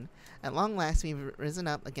Silvan. At long last, we've risen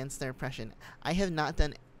up against their oppression. I have not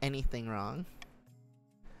done anything wrong.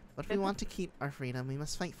 But if we want to keep our freedom, we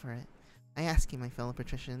must fight for it. I ask you, my fellow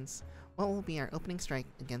patricians, what will be our opening strike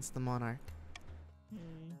against the monarch?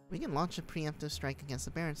 We can launch a preemptive strike against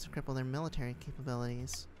the barons to cripple their military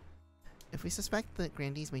capabilities. If we suspect the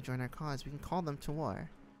grandees may join our cause, we can call them to war.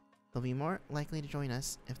 They'll be more likely to join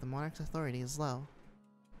us if the monarch's authority is low.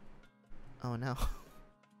 Oh no.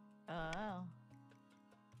 Oh.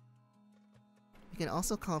 We can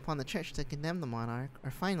also call upon the church to condemn the monarch,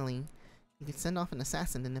 or finally, you could send off an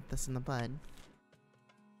assassin to nip this in the bud.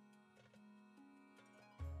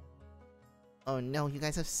 Oh no, you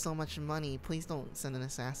guys have so much money. Please don't send an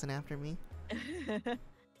assassin after me.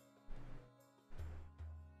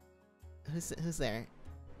 Who's there?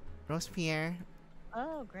 Robespierre?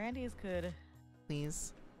 Oh, Grandies could.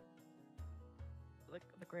 Please.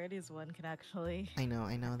 The Grandies one can actually. I know,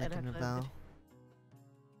 they can rebel.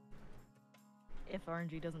 If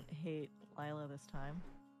RNG doesn't hate Lila this time.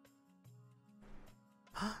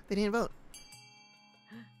 They didn't vote!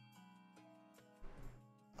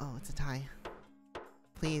 Oh, it's a tie.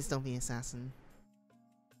 Please don't be assassin.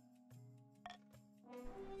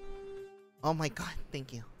 Oh my god,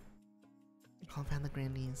 thank you. Call upon the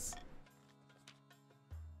grandees.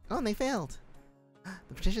 Oh, and they failed!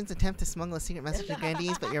 The patricians attempt to smuggle a secret message to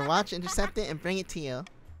grandees, but your watch intercept it and bring it to you.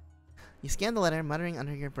 You scan the letter, muttering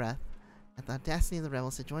under your breath, at the audacity of the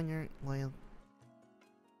rebels to join your loyal...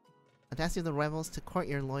 Audacity of the rebels to court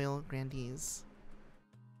your loyal grandees.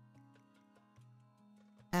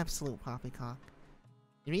 Absolute poppycock.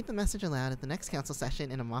 You read the message aloud at the next council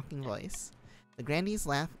session in a mocking voice. The grandees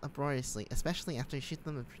laugh uproariously, especially after you shoot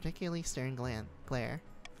them a particularly stern glare.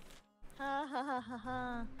 Ha ha ha ha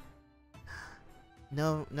ha.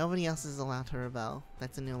 No, nobody else is allowed to rebel.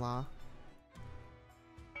 That's a new law.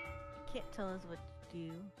 You can't tell us what to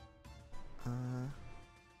do.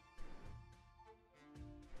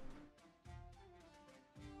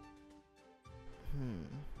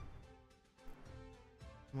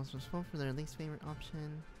 Most responsible for their least favorite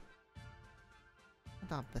option.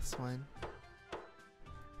 Adopt this one.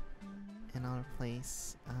 And I'll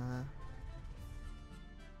replace,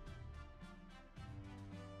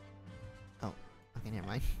 Oh, okay, never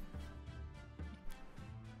mind.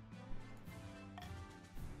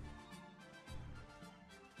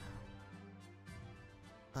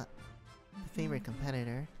 favorite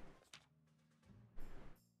competitor.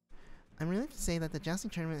 I'm relieved to say that the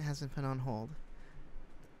jousting tournament has been put on hold.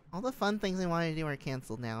 All the fun things I wanted to do are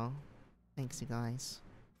cancelled now. Thanks, you guys.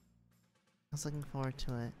 I was looking forward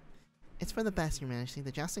to it. It's for the best, Your Majesty.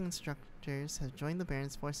 The jousting instructors have joined the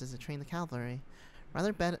Baron's forces to train the cavalry.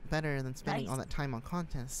 Rather better than spending all that time on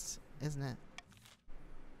contests, isn't it?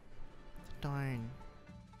 Darn.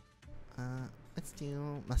 Let's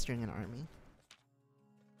do mustering an army.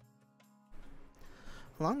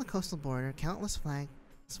 Along the coastal border, countless flags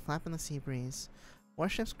flap in the sea breeze.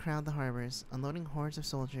 Warships crowd the harbors, unloading hordes of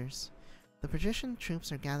soldiers. The patrician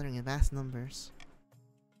troops are gathering in vast numbers.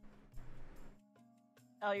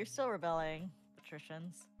 Oh, you're still rebelling,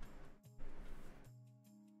 patricians.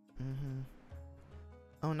 Mm-hmm.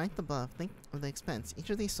 Oh, ninth above. Think of the expense.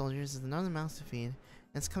 Each of these soldiers is another mouth to feed, and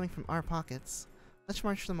it's coming from our pockets. Let's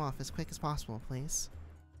march them off as quick as possible, please.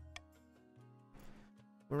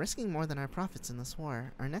 We're risking more than our profits in this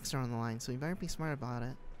war. Our necks are on the line, so we better be smart about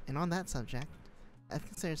it. And on that subject, I've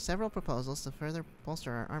considered several proposals to further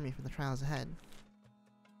bolster our army for the trials ahead.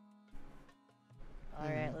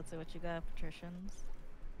 Alright, let's see what you got, patricians.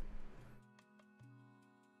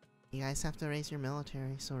 You guys have to raise your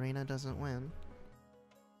military so Reina doesn't win.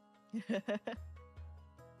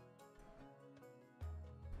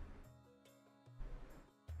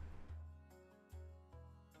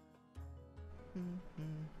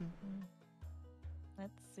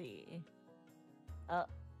 Let's see. At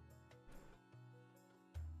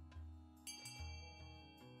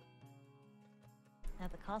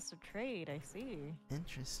the cost of trade, I see.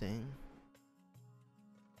 Interesting.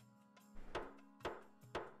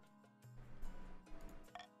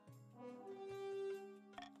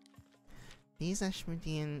 These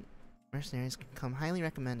Ashmedian mercenaries come highly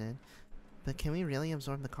recommended, but can we really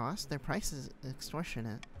absorb the cost? Their price is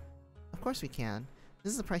extortionate. Of course we can.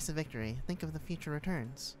 This is the price of victory. Think of the future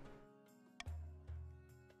returns.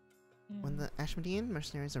 When the Ashmedian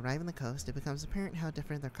mercenaries arrive on the coast, it becomes apparent how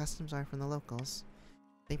different their customs are from the locals.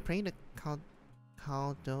 They pray to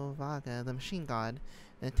Kaldovaga, the machine god,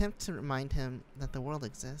 in an attempt to remind him that the world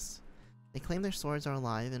exists. They claim their swords are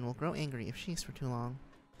alive and will grow angry if sheathed for too long.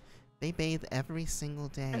 They bathe every single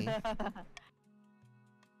day.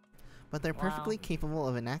 But they're perfectly capable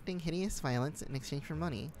of enacting hideous violence in exchange for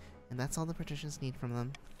money, and that's all the patricians need from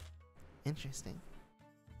them. Interesting.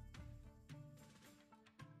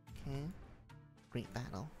 Okay. Great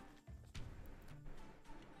battle.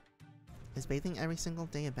 Is bathing every single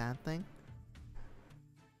day a bad thing?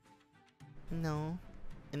 No.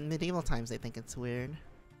 In medieval times, they think it's weird.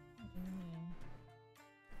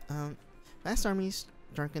 Vast armies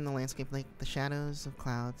darken the landscape like the shadows of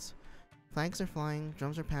clouds. Flags are flying,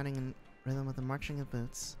 drums are pounding in rhythm with the marching of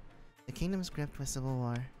boots. The kingdom is gripped with civil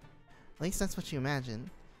war. At least that's what you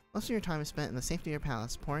imagine. Most of your time is spent in the safety of your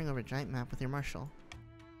palace, poring over a giant map with your marshal.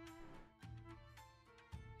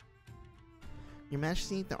 Your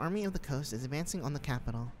Majesty, the army of the coast is advancing on the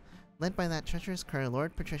capital, led by that treacherous cur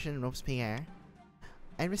Lord Patrician Robespierre.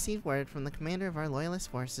 I received word from the commander of our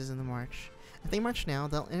loyalist forces in the march. If they march now,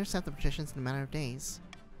 they'll intercept the patricians in a matter of days.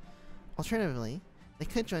 Alternatively, they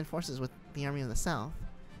could join forces with the army of the south.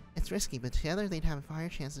 It's risky, but together they'd have a higher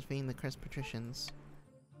chance of defeating the cursed patricians.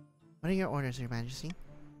 What are your orders, Your Majesty?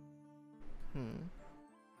 I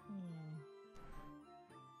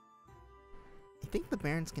think the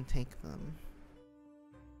barons can take them.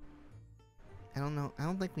 I don't know. I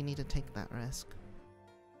don't think we need to take that risk.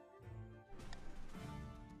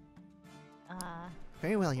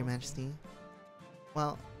 Very well, Your Majesty.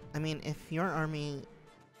 Well, I mean, if your army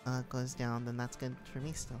goes down, then that's good for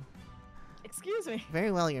me still. Excuse me.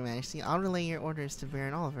 Very well, Your Majesty. I'll relay your orders to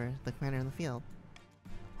Baron Oliver, the commander in the field.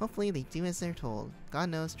 Hopefully they do as they're told. God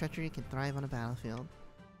knows treachery can thrive on a battlefield.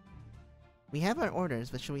 We have our orders,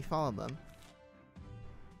 but should we follow them?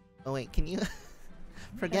 Oh wait, can you...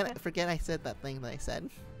 forget I said that thing that I said.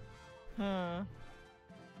 I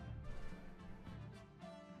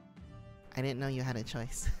didn't know you had a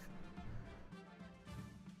choice.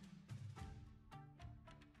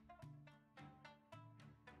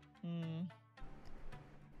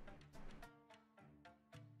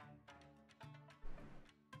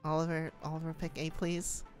 Oliver, pick A,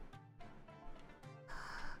 please.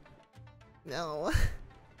 No.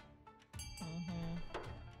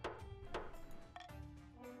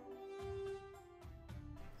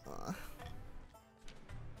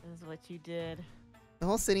 This is what you did. The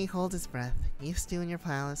whole city holds its breath. You stew in your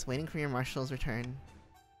palace, waiting for your marshal's return.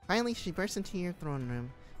 Finally, she bursts into your throne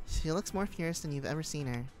room. She looks more fierce than you've ever seen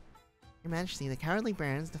her. Your Majesty, the cowardly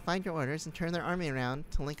barons defied your orders and turned their army around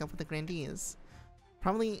to link up with the grandees.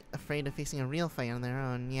 Probably afraid of facing a real fight on their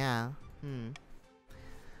own, yeah.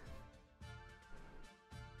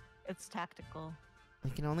 It's tactical.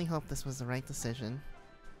 We can only hope this was the right decision.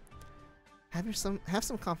 Have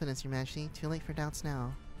some confidence, Your Majesty. Too late for doubts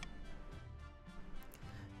now.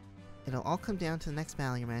 It'll all come down to the next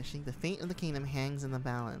battle, Your Majesty. The fate of the kingdom hangs in the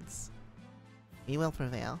balance. We will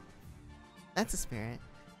prevail. That's the spirit.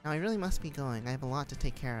 Now I really must be going. I have a lot to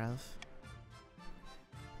take care of.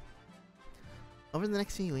 Over the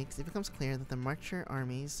next few weeks, it becomes clear that the Marcher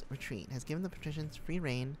army's retreat has given the patricians free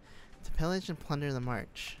rein to pillage and plunder the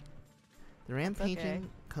march. The rampaging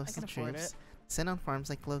coastal troops set on farms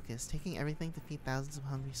like locusts, taking everything to feed thousands of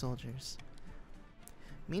hungry soldiers.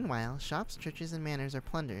 Meanwhile, shops, churches, and manors are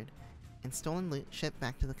plundered, and stolen loot shipped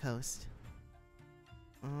back to the coast.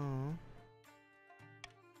 Oh.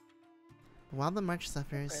 While the march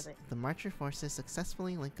suffers, the Marcher forces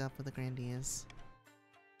successfully link up with the Grandees.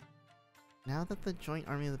 Now that the joint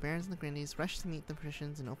army of the Barons and the Grandees rush to meet the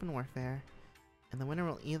patricians in open warfare, and the winner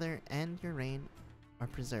will either end your reign or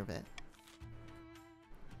preserve it.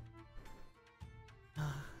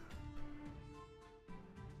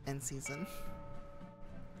 End season.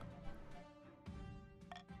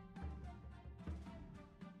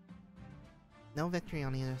 No victory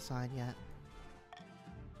on either side yet.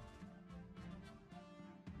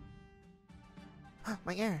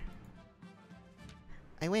 My heir!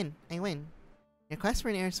 I win! I win! Your quest for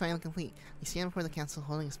an heir is finally complete. You stand before the council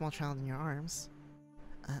holding a small child in your arms.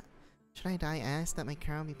 Should I die? I ask that my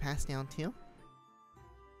crown be passed down too?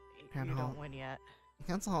 You don't win yet. The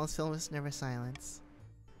council hall is filled with nervous silence.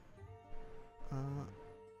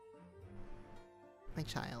 My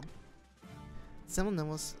child. Several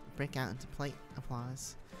nobles break out into polite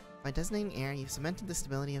applause. By designating heir, you've cemented the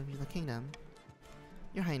stability of the kingdom.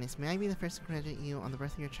 Your Highness, may I be the first to congratulate you on the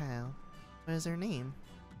birth of your child? What is her name?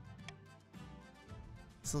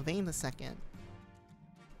 Silvan II.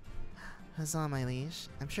 Huzzah, my liege.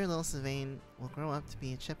 I'm sure little Silvan will grow up to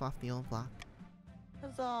be a chip off the old block.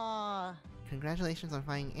 Huzzah! Congratulations on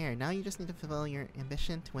finding heir. Now you just need to fulfill your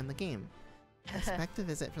ambition to win the game. Expect a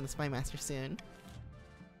visit from the Spy Master soon.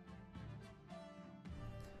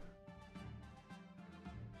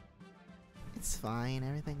 It's fine.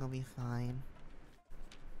 Everything will be fine.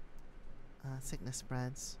 Sickness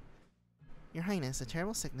spreads. Your Highness, a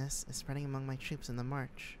terrible sickness is spreading among my troops in the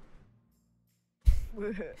march.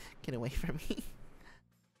 Get away from me.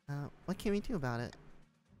 What can we do about it?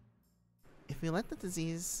 If we let the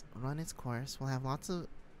disease run its course, we'll have lost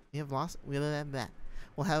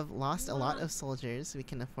a lot of soldiers we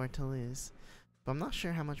can afford to lose. But I'm not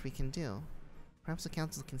sure how much we can do. Perhaps the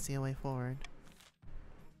council can see a way forward.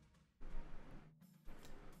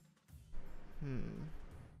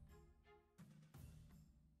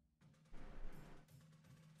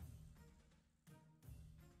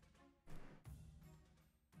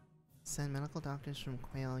 Send medical doctors from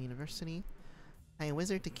Quail University. Hire a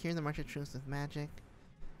wizard to cure the Marcher troops with magic.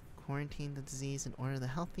 Quarantine the disease and order the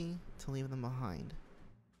healthy to leave them behind.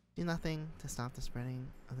 Do nothing to stop the spreading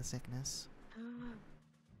of the sickness.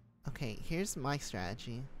 Okay, here's my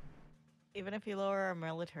strategy. Even if you lower our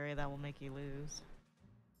military, that will make you lose.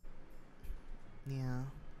 Yeah.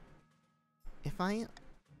 If I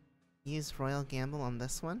use Royal Gamble on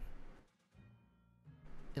this one,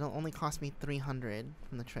 it'll only cost me 300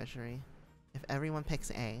 from the treasury if everyone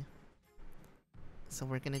picks A. So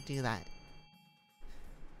we're gonna do that.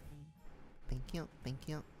 Thank you, thank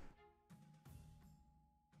you.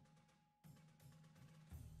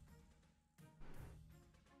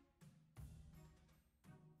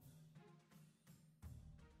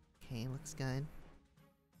 Okay, looks good.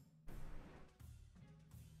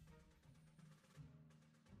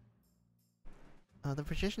 Oh, the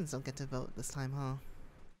patricians don't get to vote this time, huh?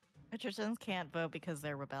 Patricians can't vote because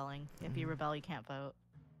they're rebelling. If you rebel, you can't vote.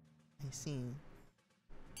 I see.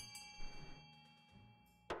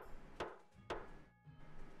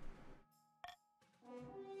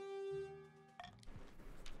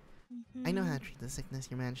 I know how to treat the sickness,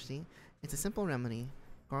 Your Majesty. It's a simple remedy.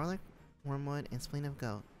 Garlic, wormwood, and spleen of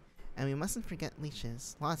goat. And we mustn't forget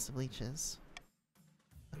leeches. Lots of leeches.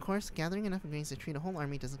 Of course, gathering enough ingredients to treat a whole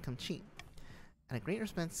army doesn't come cheap. At a great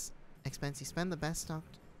expense, you send the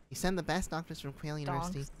best doctors from Quail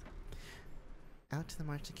University out to the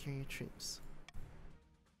march to cure your troops.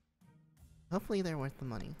 Hopefully they're worth the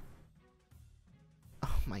money.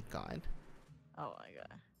 Oh my god. Oh my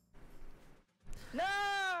god. No!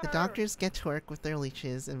 The doctors get to work with their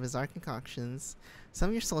leeches and bizarre concoctions. Some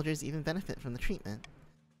of your soldiers even benefit from the treatment.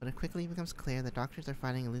 But it quickly becomes clear that doctors are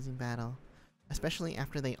fighting a losing battle, especially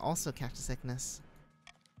after they also catch the sickness.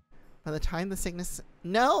 By the time the sickness—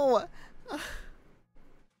 No!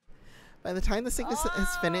 By the time the sickness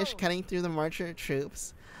has finished cutting through the marcher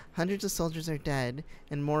troops, hundreds of soldiers are dead,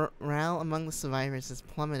 and morale among the survivors has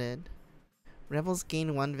plummeted. Rebels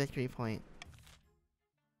gain 1 victory point.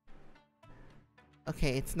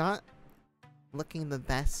 Okay, it's not looking the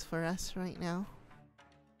best for us right now.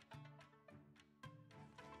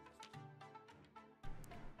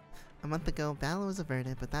 A month ago, battle was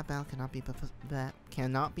averted, but that battle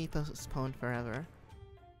cannot be postponed forever.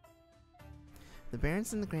 The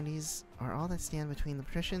barons and the grandees are all that stand between the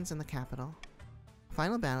patricians and the capital.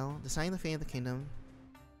 Final battle, deciding the fate of the kingdom.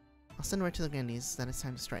 I'll send word to the grandees that it's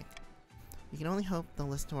time to strike. You can only hope they'll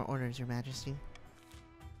listen to our orders, your majesty.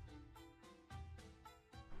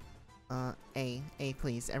 A,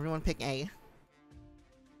 please. Everyone pick A.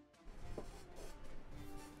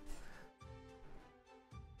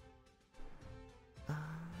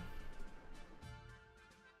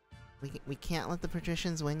 We can't let the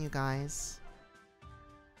patricians win, you guys.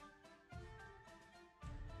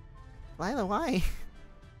 Lila, why?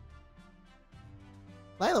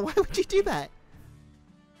 Lila, why would you do that?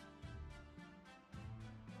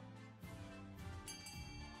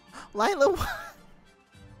 Lila, what?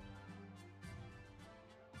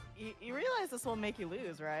 You realize this will make you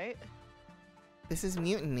lose, right? This is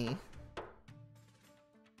mutiny.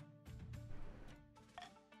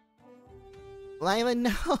 Lila,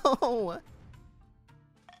 no!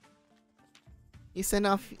 You send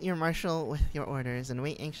off your marshal with your orders and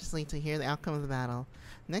wait anxiously to hear the outcome of the battle.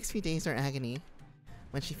 The next few days are agony.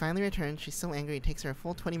 When she finally returns, she's so angry it takes her a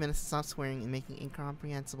full 20 minutes to stop swearing and making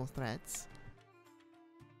incomprehensible threats.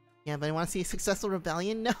 Yeah, but I want to see a successful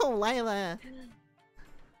rebellion? No, Lila!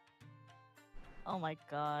 Oh my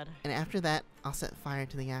god. And after that, I'll set fire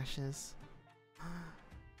to the ashes.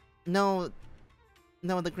 No!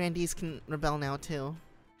 No, the grandees can rebel now too.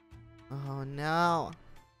 Oh no!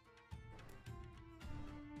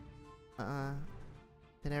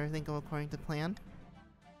 Did everything go according to plan?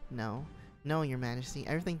 No. No, your majesty,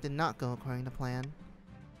 everything did not go according to plan.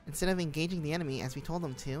 Instead of engaging the enemy as we told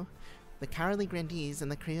them to, the cowardly grandees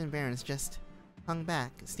and the craven barons just hung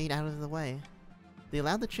back, stayed out of the way. They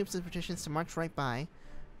allowed the troops of the patricians to march right by,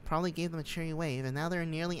 probably gave them a cheery wave, and now they're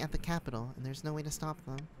nearly at the capital, and there's no way to stop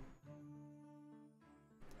them.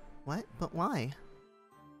 What? But why?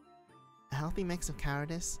 A healthy mix of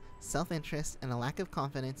cowardice, self-interest, and a lack of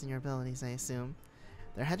confidence in your abilities, I assume.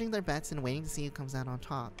 They're hedging their bets and waiting to see who comes out on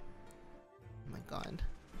top. Oh my god.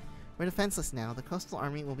 We're defenseless now. The coastal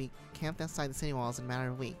army will be camped outside the city walls in a matter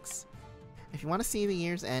of weeks. If you want to see the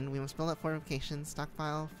year's end, we must build up fortifications,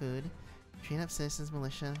 stockpile food, train up citizens'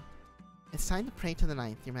 militia. It's time to pray to the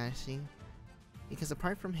ninth, your majesty. Because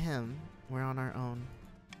apart from him, we're on our own.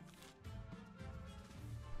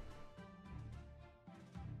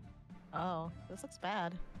 Oh, this looks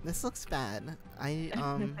bad. This looks bad.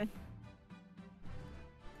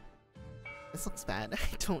 This looks bad.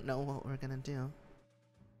 I don't know what we're gonna do.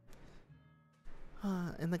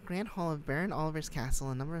 In the Grand Hall of Baron Oliver's castle,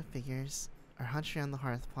 a number of figures are hunched around the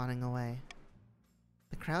hearth, plotting away.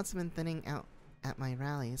 The crowds have been thinning out at my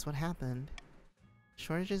rallies. What happened?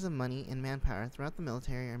 Shortages of money and manpower throughout the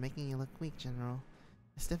military are making you look weak, General.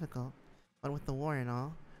 It's difficult, but with the war and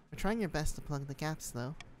all, we're trying our best to plug the gaps,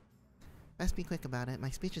 though. Best be quick about it. My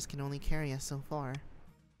speeches can only carry us so far.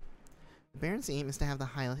 The Baron's aim is to have the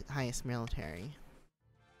highest military.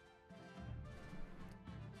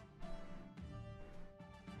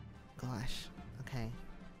 Gosh. Okay.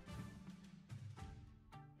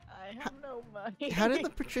 I have no money. How did the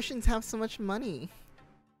patricians have so much money?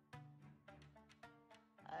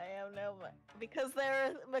 I have no money. Because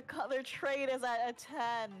their trade is at a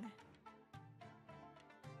 10.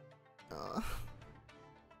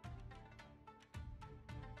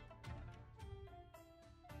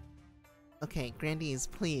 Okay, grandees,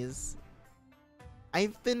 please.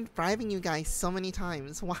 I've been bribing you guys so many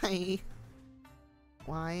times. Why?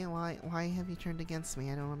 Why have you turned against me?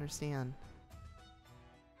 I don't understand.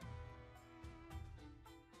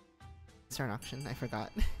 Start auction, I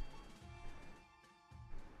forgot.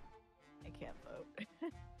 I can't vote. I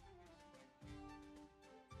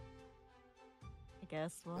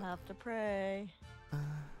guess we'll have to pray.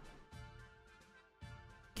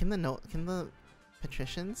 Can the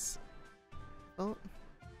patricians vote?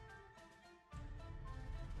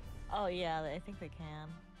 Oh yeah, I think they can.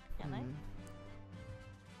 Can they?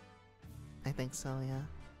 I think so, yeah.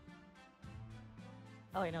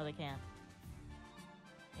 Oh wait, no, they can't.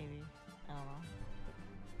 Maybe. I don't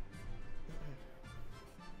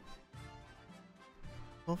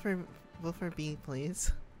know. Vote for B,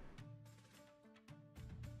 please.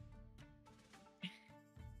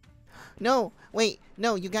 No! Wait!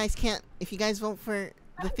 No, you guys can't. If you guys vote for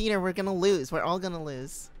the theater, we're gonna lose. We're all gonna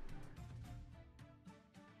lose.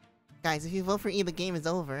 Guys, if you vote for E, the game is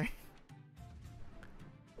over.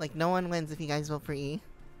 Like, no one wins if you guys vote for E.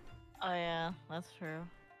 Oh yeah, that's true.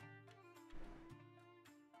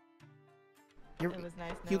 It was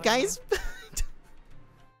nice You knowing guys...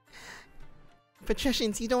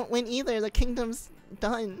 Patricians, you don't win either. The kingdom's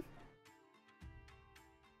done.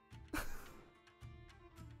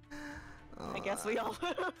 I guess we all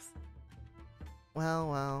lose. Well,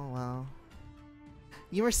 well, well.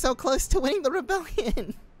 You were so close to winning the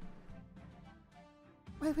rebellion!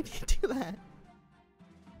 Why would you do that?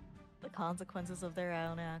 The consequences of their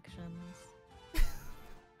own actions.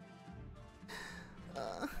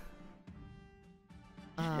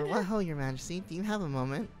 Well, ho, your majesty, do you have a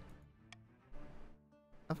moment?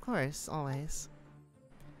 Of course, always.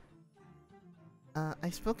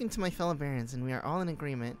 I've spoken to my fellow barons, and we are all in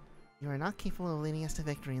agreement. You are not capable of leading us to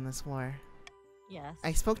victory in this war. Yes.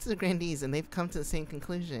 I spoke to the grandees, and they've come to the same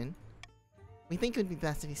conclusion. We think it would be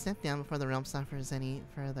best if you step down before the realm suffers any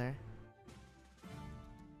further.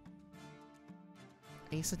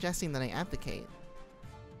 Are you suggesting that I abdicate?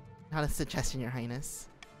 Not a suggestion, your highness.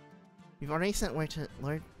 We've already sent word to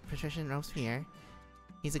Lord Patrician Robespierre.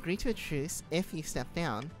 He's agreed to a truce if you step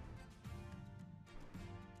down.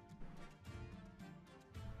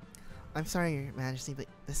 I'm sorry, your majesty, but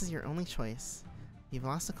this is your only choice. You've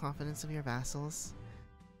lost the confidence of your vassals.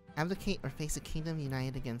 Abdicate or face a kingdom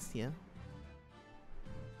united against you.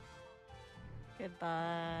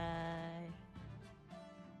 Goodbye.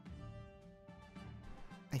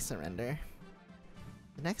 I surrender.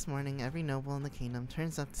 The next morning, every noble in the kingdom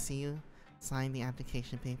turns up to see you sign the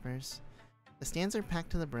abdication papers. The stands are packed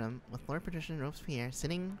to the brim, with Lord Patrician Robespierre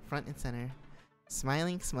sitting front and center,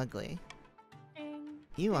 smiling smugly. Ding,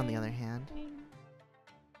 You, on the ding, other hand, ding.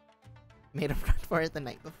 made a run for it the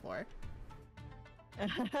night before.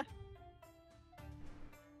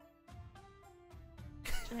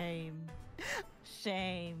 Shame.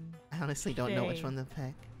 Shame. I honestly don't know which one to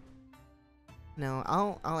pick. No,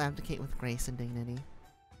 I'll abdicate with grace and dignity.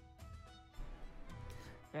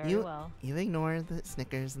 Very well. You ignore the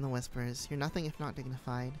snickers and the whispers, you're nothing if not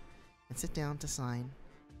dignified, and sit down to sign.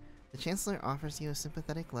 The Chancellor offers you a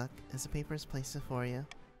sympathetic look as the paper is placed before you.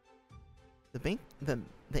 The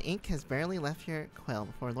ink has barely left your quill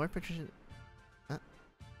before Lord Patrician... Oh,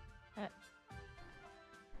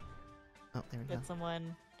 there we go. Did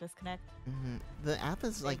someone disconnect? The app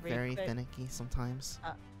is like very quick. finicky sometimes.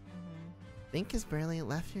 The ink has barely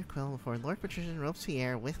left your quill before Lord Patrician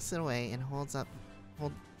Robespierre whisks it away and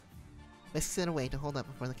whisks it away to hold up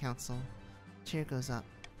before the council. Cheer goes up.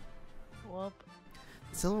 Whoop.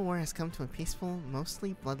 The Civil War has come to a peaceful,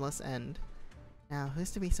 mostly bloodless end. Now,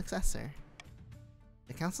 who's to be successor?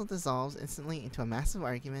 The council dissolves instantly into a massive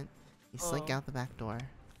argument. You slink out the back door.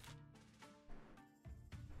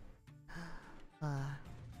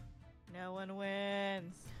 No one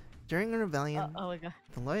wins. During a rebellion, Oh my god.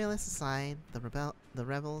 the loyalists aside, the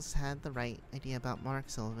rebels had the right idea about Monarch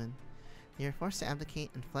Silvan. They were forced to abdicate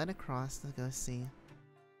and fled across the Ghost Sea.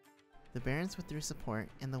 The barons withdrew support,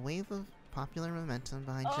 and the wave of popular momentum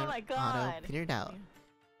behind General Otto petered out.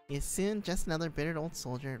 He is soon just another bitter old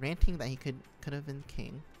soldier, ranting that he could have been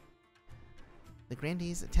king. The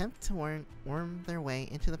grandees' attempt to worm their way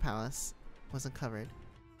into the palace was uncovered,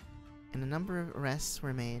 and a number of arrests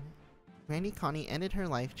were made. Grandee Connie ended her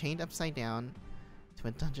life chained upside down to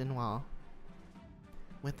a dungeon wall.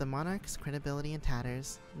 With the monarch's credibility in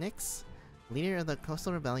tatters, Nyx, leader of the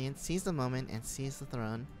Coastal Rebellion, seized the moment and seized the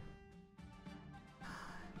throne.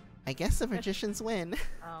 I guess the magicians win.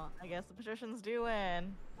 Oh, I guess the patricians do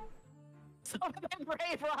win. So they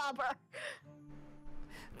brave robber.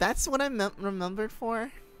 That's what I'm remembered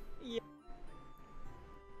for? Yeah.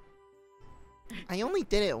 I only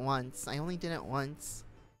did it once.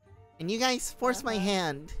 And you guys forced my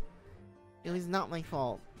hand. It was not my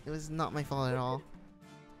fault. It was not my fault at all.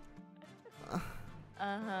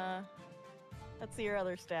 Let's see your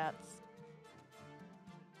other stats.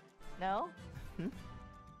 No?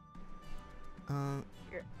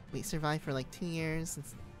 We survived for like 2 years,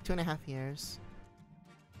 2.5 years.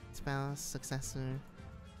 Spouse, successor.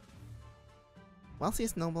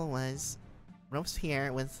 Wealthiest noble was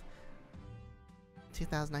Robespierre with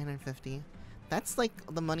 2,950. That's like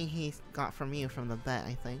the money he got from you from the bet,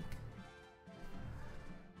 I think.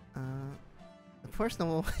 The poorest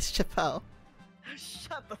noble was Chappelle.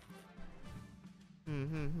 Shut the.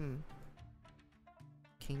 Kingdom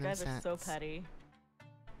You guys are so stats. petty.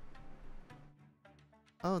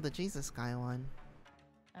 Oh, the Jesus guy won.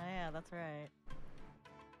 Oh yeah, that's right.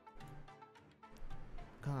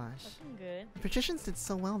 Gosh. Looking good. The patricians did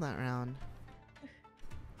so well that round.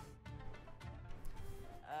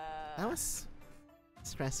 That was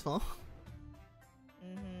stressful.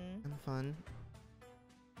 Mm-hmm. And fun.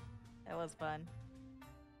 That was fun.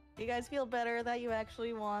 You guys feel better that you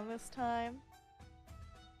actually won this time?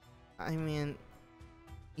 I mean,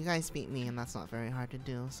 you guys beat me and that's not very hard to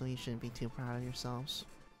do, so you shouldn't be too proud of yourselves.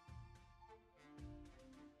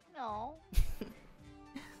 No.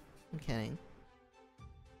 I'm kidding.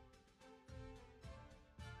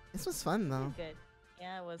 This was fun though. Good.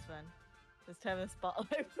 Yeah, it was fun. This time the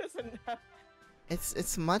spotlight was enough.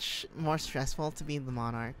 It's much more stressful to be the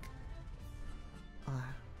monarch.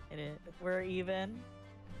 It is. We're even.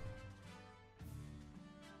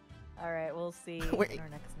 Alright, we'll see in Wait. our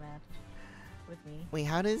next match with me. Wait,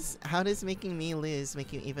 how does making me lose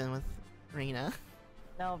make you even with Reina?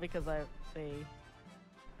 No, because I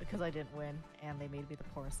didn't win and they made me the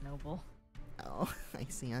poorest noble. Oh, I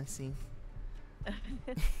see.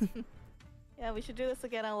 Yeah, we should do this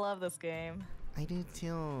again. I love this game. I do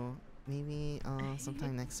too. Maybe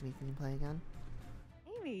sometime next week we can play again.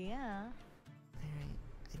 Maybe, yeah. Alright.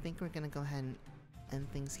 I think we're gonna go ahead and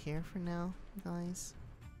end things here for now, guys.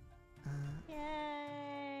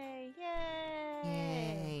 Yay!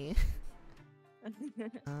 Yay!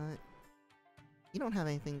 You don't have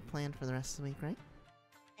anything planned for the rest of the week, right?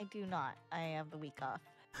 I do not. I have the week off.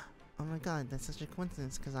 Oh my god, that's such a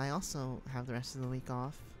coincidence, because I also have the rest of the week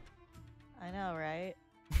off. I know, right?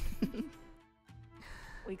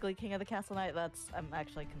 Weekly King of the Castle night, I'm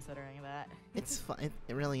actually considering that. It's fun.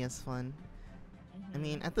 It really is fun. I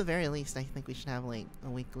mean, at the very least, I think we should have, like, a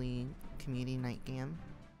weekly community night game.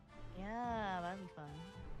 Yeah, that'd be fun.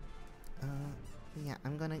 Yeah,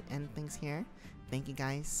 I'm gonna end things here. Thank you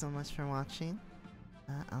guys so much for watching.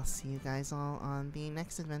 I'll see you guys all on the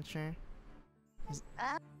next adventure. Is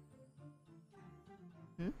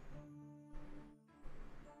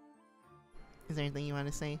there anything you want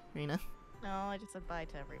to say, Rena? No, I just said bye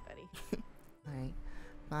to everybody. Alright.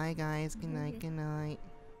 Bye, guys. Good night. Good night.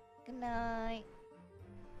 Good night.